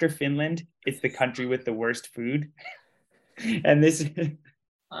 After Finland, it's the country with the worst food." And this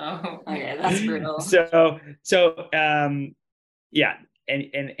okay, that's brutal. So yeah. And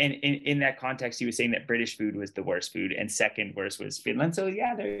in that context, he was saying that British food was the worst food and second worst was Finland. So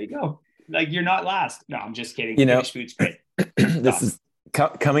yeah, there you go. Like, you're not last. No, I'm just kidding. Finnish food's great. This is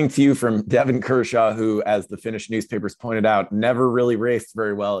coming to you from Devon Kershaw, who, as the Finnish newspapers pointed out, never really raced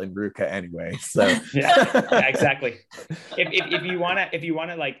very well in Ruka anyway. So yeah, exactly. If you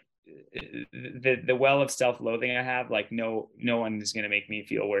wanna like the well of self-loathing I have, like no one is gonna make me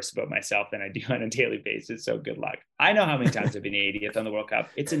feel worse about myself than I do on a daily basis. So good luck. I know how many times I've been 80th on the World Cup.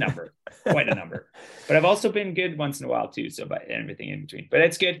 It's a number, quite a number. But I've also been good once in a while too. So, but everything in between. But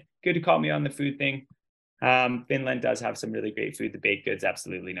it's good to call me on the food thing. Finland does have some really great food. The baked goods,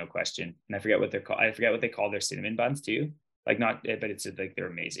 absolutely, no question. And I forget what they're called. I forget what they call their cinnamon buns too. Like but it's like they're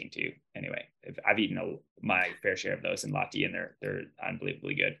amazing too. Anyway, I've eaten my fair share of those in Lahti, and they're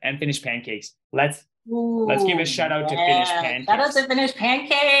unbelievably good. And Finnish pancakes. Let's give a shout out to Finnish pancakes. Shout out to Finnish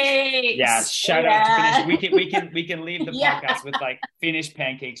pancakes. Yeah, shout out to Finnish. We can leave the podcast with like Finnish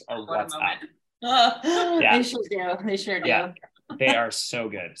pancakes are what's up. Yeah. They sure do. Yeah. They are so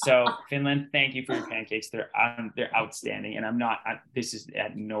good. So Finland, thank you for your pancakes. They're outstanding. And this is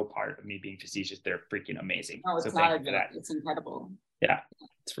at no part of me being facetious. They're freaking amazing. No, it's so not a joke. It's incredible. Yeah,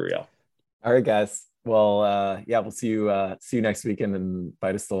 it's for real. All right, guys. Well, yeah, we'll see you next weekend in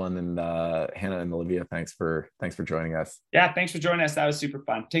Bidestol, and Hannah and Olivia. Thanks for joining us. Yeah, thanks for joining us. That was super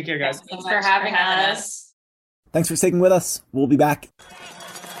fun. Take care, guys. Thanks for having us. Thanks for sticking with us. We'll be back.